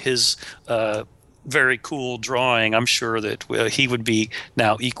horrified with his very cool drawing, I'm sure that he would be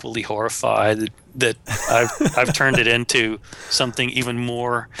now equally horrified that I've turned it into something even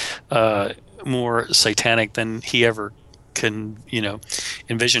more satanic than he ever can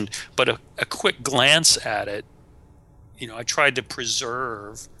envision. But a quick glance at it, I tried to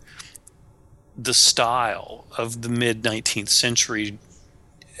preserve the style of the mid 19th century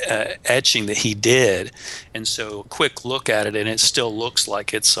etching that he did, and so a quick look at it and it still looks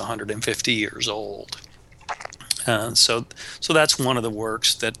like it's 150 years old. So that's one of the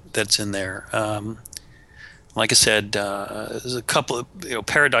works that's in there. Like I said, there's a couple of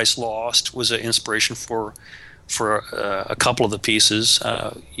Paradise Lost was an inspiration for a couple of the pieces.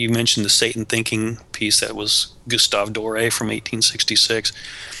 You mentioned the Satan Thinking piece, that was Gustave Doré from 1866.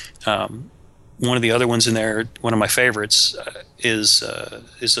 One of the other ones in there, one of my favorites, is a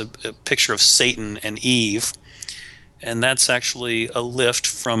picture of Satan and Eve, and that's actually a lift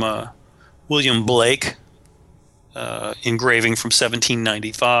from a William Blake engraving from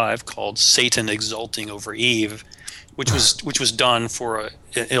 1795 called "Satan Exulting Over Eve," which was done for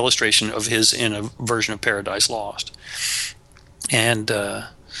an illustration of his in a version of Paradise Lost. And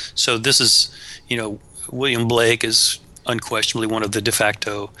so this is, William Blake is unquestionably one of the de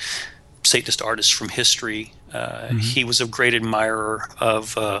facto Satanist artists from history. He was a great admirer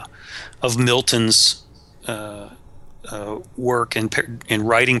of Milton's work in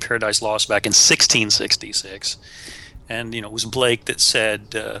writing Paradise Lost back in 1666, and it was Blake that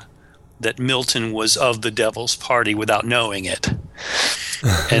said that Milton was of the devil's party without knowing it.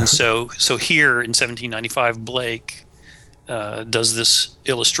 And so here in 1795, Blake does this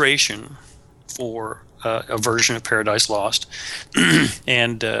illustration for a version of Paradise Lost,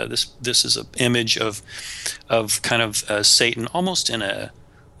 and this is an image of kind of Satan almost in a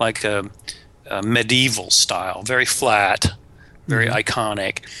medieval style, very flat, very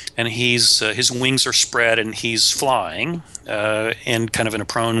iconic, and his wings are spread and he's flying and kind of in a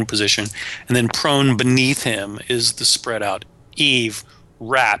prone position, and then prone beneath him is the spread out Eve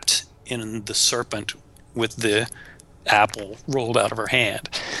wrapped in the serpent with the apple rolled out of her hand.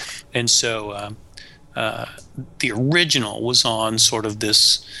 And so the original was on sort of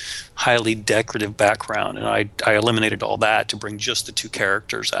this highly decorative background, and I eliminated all that to bring just the two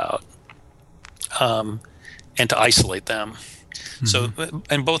characters out, and to isolate them. So,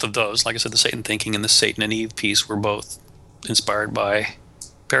 and both of those, like I said, the Satan Thinking and the Satan and Eve piece were both inspired by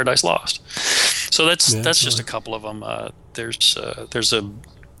Paradise Lost. So that's just a couple of them. There's a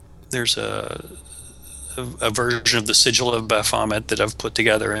version of the Sigil of Baphomet that I've put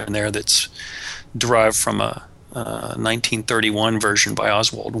together in there that's derived from a 1931 version by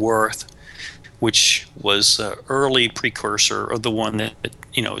Oswald Worth, which was an early precursor of the one that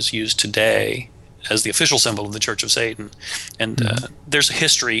is used today as the official symbol of the Church of Satan. And there's a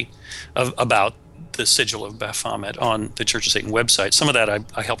history about the Sigil of Baphomet on the Church of Satan website. Some of that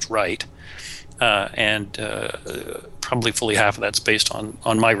I helped write, and probably fully half of that's based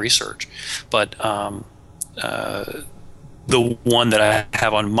on my research. But the one that I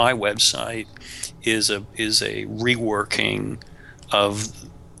have on my website is a reworking of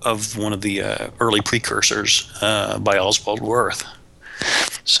one of the early precursors by Oswald Worth.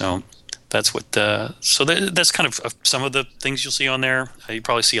 So that's what that's kind of some of the things you'll see on there. You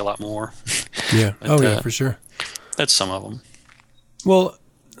probably see a lot more. Yeah. But, for sure. That's some of them. Well,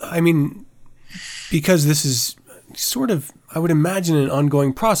 I mean, because this is sort of, I would imagine, an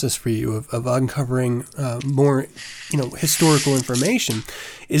ongoing process for you of uncovering more, historical information.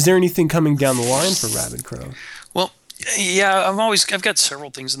 Is there anything coming down the line for Rabid Crow? Well, yeah, I've got several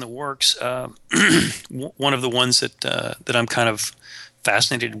things in the works. One of the ones that I'm kind of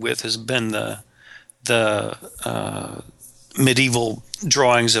fascinated with has been the medieval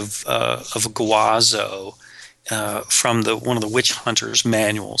drawings of Guazzo from one of the witch hunters'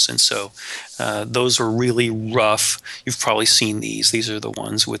 manuals, and so those are really rough. You've probably seen these. These are the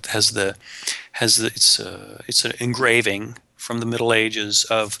ones with it's an engraving from the Middle Ages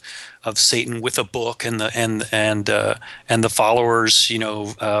of Satan with a book and the followers,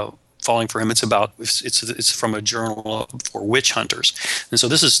 falling for him. It's from a journal for witch hunters, and so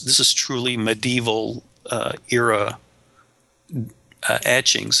this is truly medieval era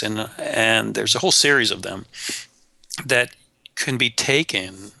etchings, and there's a whole series of them that can be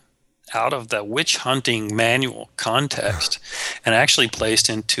taken out of the witch hunting manual context and actually placed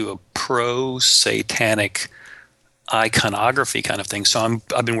into a pro-satanic iconography kind of thing. So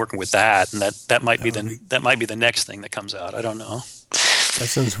I've been working with that, and that might be the next thing that comes out. I don't know. That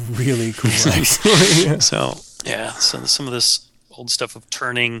sounds really cool, actually. Yeah. So some of this old stuff of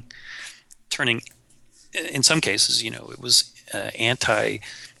turning. In some cases, it was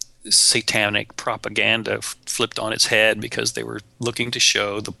anti-satanic propaganda flipped on its head because they were looking to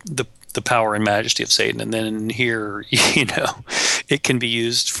show the power and majesty of Satan. And then here, it can be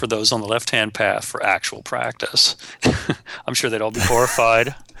used for those on the left-hand path for actual practice. I'm sure they'd all be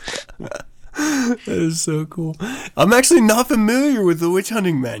horrified. That is so cool. I'm actually not familiar with the witch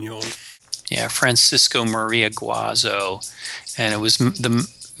hunting manual. Yeah, Francisco Maria Guazzo, and it was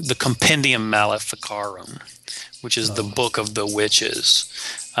the Compendium Maleficarum, which is the book of the witches,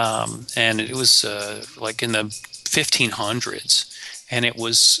 and it was like in the 1500s, and it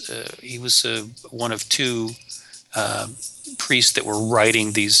was he was one of two priests that were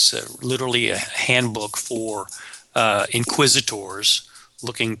writing these literally a handbook for inquisitors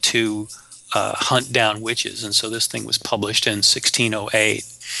looking to hunt down witches, and so this thing was published in 1608,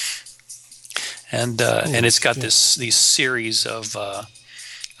 and it's got these series of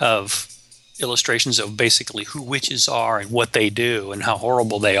illustrations of basically who witches are and what they do and how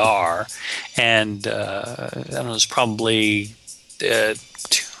horrible they are, and I don't know, there's probably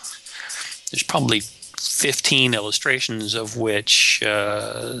 15 illustrations, of which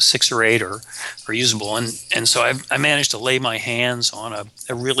 6 or 8 are usable, and so I managed to lay my hands on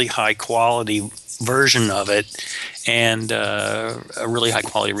a really high quality version of it, and a really high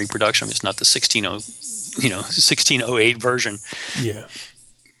quality reproduction. It's not the 1608 version. Yeah.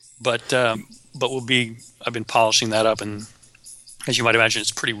 But I've been polishing that up, and as you might imagine, it's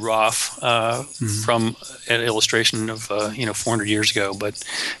pretty rough from an illustration of 400 years ago. But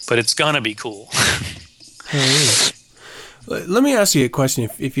it's gonna be cool. Let me ask you a question,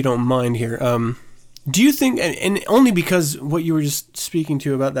 if you don't mind here. Do you think, and only because what you were just speaking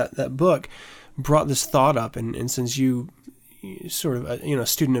to about that book brought this thought up, and since you sort of a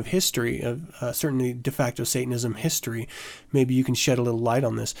student of history, of certainly de facto Satanism history, maybe you can shed a little light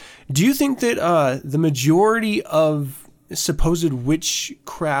on this. Do you think that the majority of supposed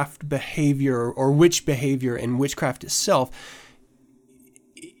witchcraft behavior, or witch behavior and witchcraft itself,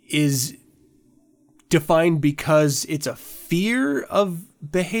 is defined because it's a fear of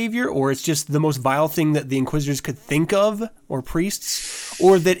behavior, or it's just the most vile thing that the Inquisitors could think of, or priests,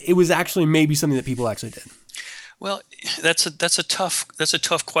 or that it was actually maybe something that people actually did? Well, that's a tough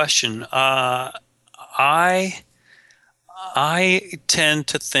question. I tend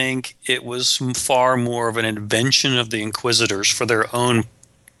to think it was far more of an invention of the Inquisitors for their own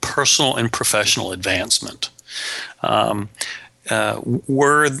personal and professional advancement.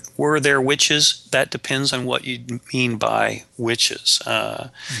 Were there witches? That depends on what you mean by witches. In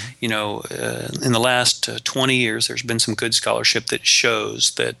the last 20 years, there's been some good scholarship that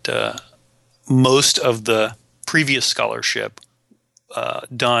shows that most of the previous scholarship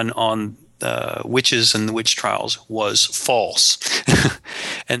done on witches and the witch trials was false,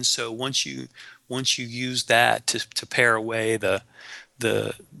 and so once you use that to pare away the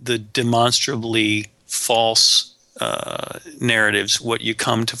demonstrably false narratives, what you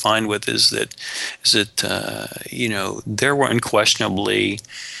come to find with is that there were unquestionably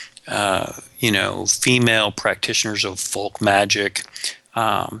female practitioners of folk magic,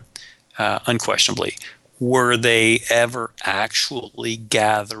 unquestionably. Were they ever actually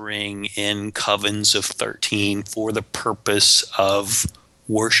gathering in covens of 13 for the purpose of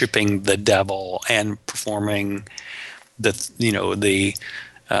worshiping the devil and performing the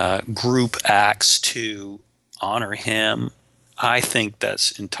group acts to honor him? I think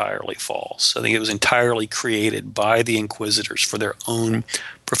that's entirely false. I think it was entirely created by the inquisitors for their own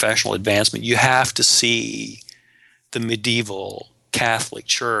professional advancement. You have to see the medieval Catholic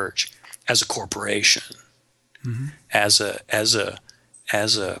Church as a corporation, as a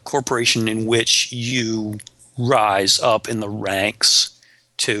corporation in which you rise up in the ranks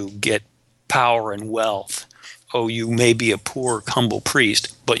to get power and wealth. Oh, you may be a poor, humble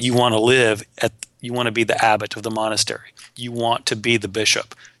priest, but you want to be the abbot of the monastery. You want to be the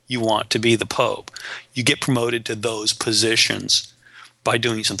bishop. You want to be the pope. You get promoted to those positions by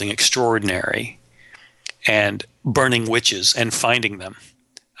doing something extraordinary, and burning witches and finding them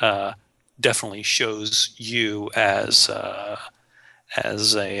definitely shows you as a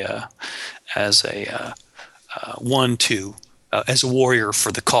warrior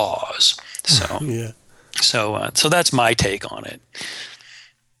for the cause. So Yeah. So that's my take on it.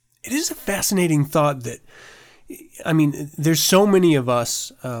 It is a fascinating thought that, I mean, there's so many of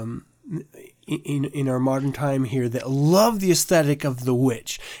us in our modern time here that love the aesthetic of the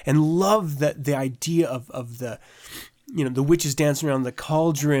witch and love that the idea of the, the witches dancing around the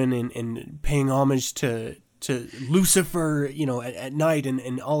cauldron and paying homage to Lucifer, at night,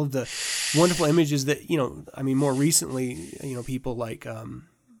 and all of the wonderful images that, more recently, people like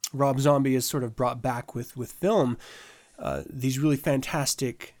Rob Zombie has sort of brought back with film, these really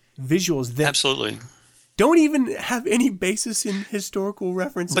fantastic visuals that absolutely don't even have any basis in historical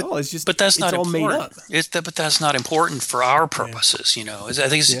reference at all. It's just, but that's not all important. Made up. But that's not important for our purposes. I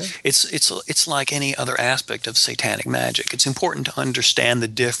think it's like any other aspect of satanic magic. It's important to understand the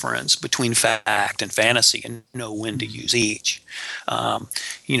difference between fact and fantasy and know when to use each.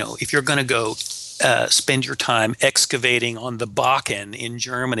 If you're going to go spend your time excavating on the Bakken in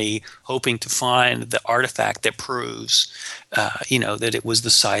Germany, hoping to find the artifact that proves, that it was the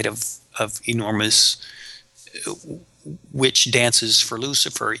site of enormous witch dances for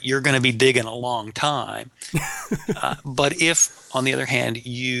Lucifer, you're going to be digging a long time. But if, on the other hand,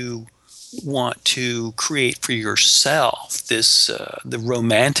 you want to create for yourself the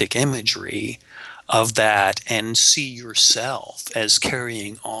romantic imagery of that and see yourself as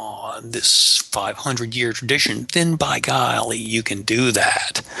carrying on this 500-year tradition, then by golly, you can do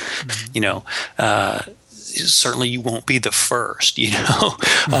that. Certainly you won't be the first,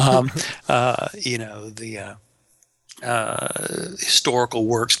 historical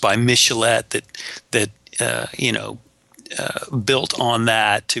works by Michelet that built on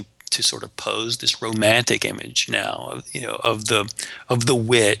that to sort of pose this romantic image now of the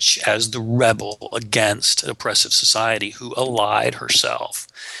witch as the rebel against oppressive society who allied herself,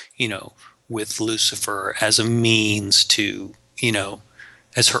 with Lucifer as a means to,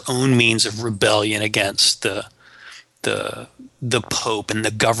 as her own means of rebellion against the Pope and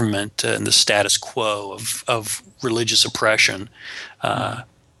the government and the status quo of religious oppression.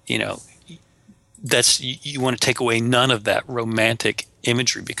 That's, you want to take away none of that romantic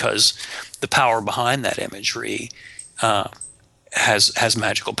imagery, because the power behind that imagery has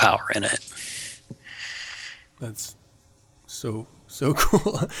magical power in it. That's so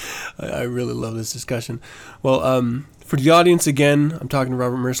cool. I really love this discussion. Well, for the audience, again, I'm talking to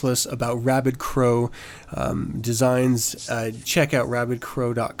Robert Merciless about Rabid Crow designs. Check out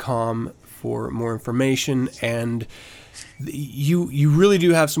rabidcrow.com for more information, and you really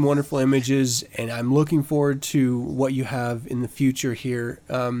do have some wonderful images, and I'm looking forward to what you have in the future here.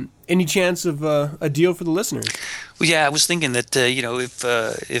 Any chance of a deal for the listeners? Well, yeah, I was thinking that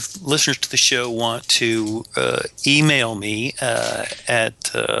if listeners to the show want to email me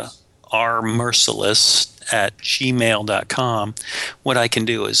at rmerciless@gmail.com, what I can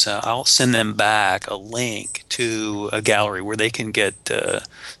do is I'll send them back a link to a gallery where they can get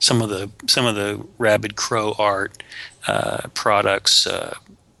some of the Rabid Crow art products,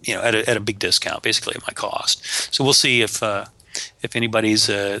 at a big discount, basically at my cost. So we'll see if anybody's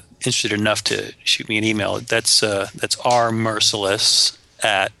interested enough to shoot me an email. That's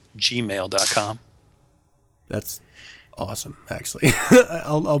rmerciless@gmail.com. That's awesome, actually.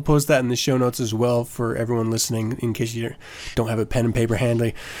 I'll post that in the show notes as well for everyone listening, in case you don't have a pen and paper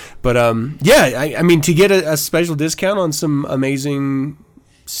handy. But I mean, to get a special discount on some amazing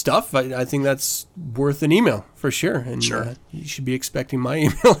stuff, I think that's worth an email for sure. And sure. You should be expecting my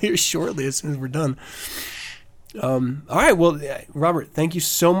email here shortly as soon as we're done. All right. Well, Robert, thank you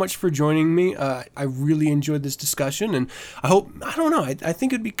so much for joining me. I really enjoyed this discussion, and I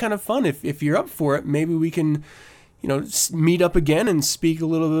think it'd be kind of fun if you're up for it. Maybe we can, meet up again and speak a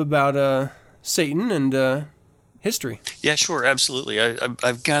little bit about Satan and history. Yeah, sure, absolutely.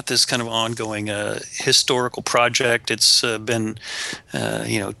 I've got this kind of ongoing historical project. It's been,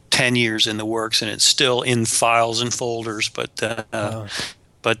 10 years in the works, and it's still in files and folders, but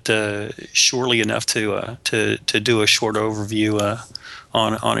surely enough to do a short overview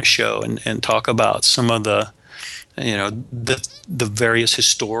on a show and talk about some of the various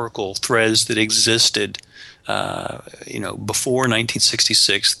historical threads that existed before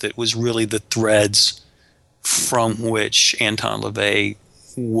 1966 that was really the threads from which Anton LaVey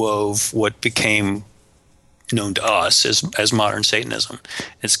wove what became known to us as modern Satanism.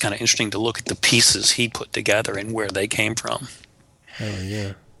 It's kind of interesting to look at the pieces he put together and where they came from. Oh,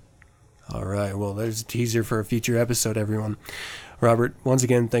 yeah. All right. Well, there's a teaser for a future episode, everyone. Robert, once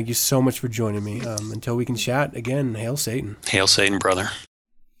again, thank you so much for joining me. Until we can chat again, hail Satan. Hail Satan, brother.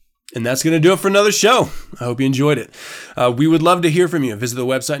 And that's going to do it for another show. I hope you enjoyed it. We would love to hear from you. Visit the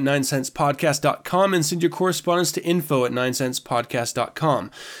website 9centspodcast.com and send your correspondence to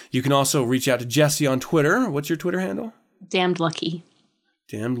info@9centspodcast.com. You can also reach out to Jesse on Twitter. What's your Twitter handle? Damned Lucky.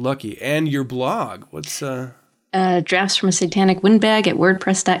 Damned Lucky. And your blog. What's Drafts from a Satanic Windbag at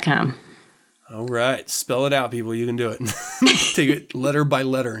WordPress.com. All right. Spell it out, people. You can do it. Take it letter by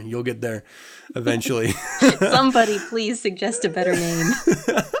letter. You'll get there eventually. Somebody please suggest a better name.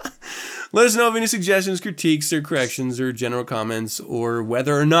 Let us know of any suggestions, critiques, or corrections, or general comments, or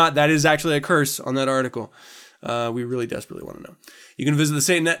whether or not that is actually a curse on that article. We really desperately want to know. You can visit the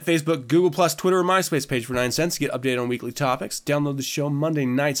SatanNet Facebook, Google+, Twitter, or MySpace page for 9 cents to get updated on weekly topics. Download the show Monday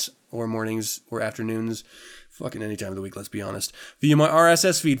nights or mornings or afternoons. Fucking any time of the week, let's be honest. Via my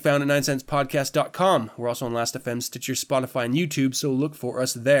RSS feed found at 9centspodcast.com. We're also on Last.fm, Stitcher, Spotify, and YouTube, so look for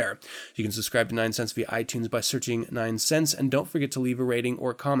us there. You can subscribe to 9 Cents via iTunes by searching 9 Cents, and don't forget to leave a rating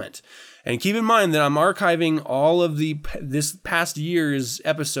or comment. And keep in mind that I'm archiving all of this past year's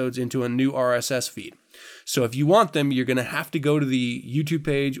episodes into a new RSS feed. So if you want them, you're going to have to go to the YouTube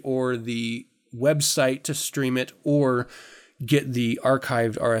page or the website to stream it, or get the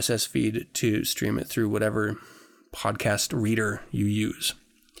archived RSS feed to stream it through whatever podcast reader you use.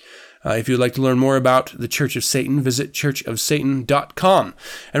 If you'd like to learn more about the Church of Satan, visit churchofsatan.com.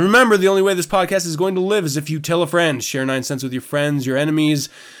 And remember, the only way this podcast is going to live is if you tell a friend. Share 9 Cents with your friends, your enemies,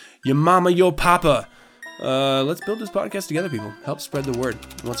 your mama, your papa. Let's build this podcast together, people. Help spread the word.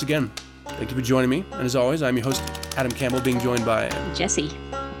 Once again, thank you for joining me. And as always, I'm your host, Adam Campbell, being joined by Jesse.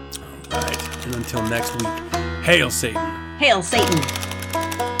 All right. And until next week, hail Satan. Hail Satan!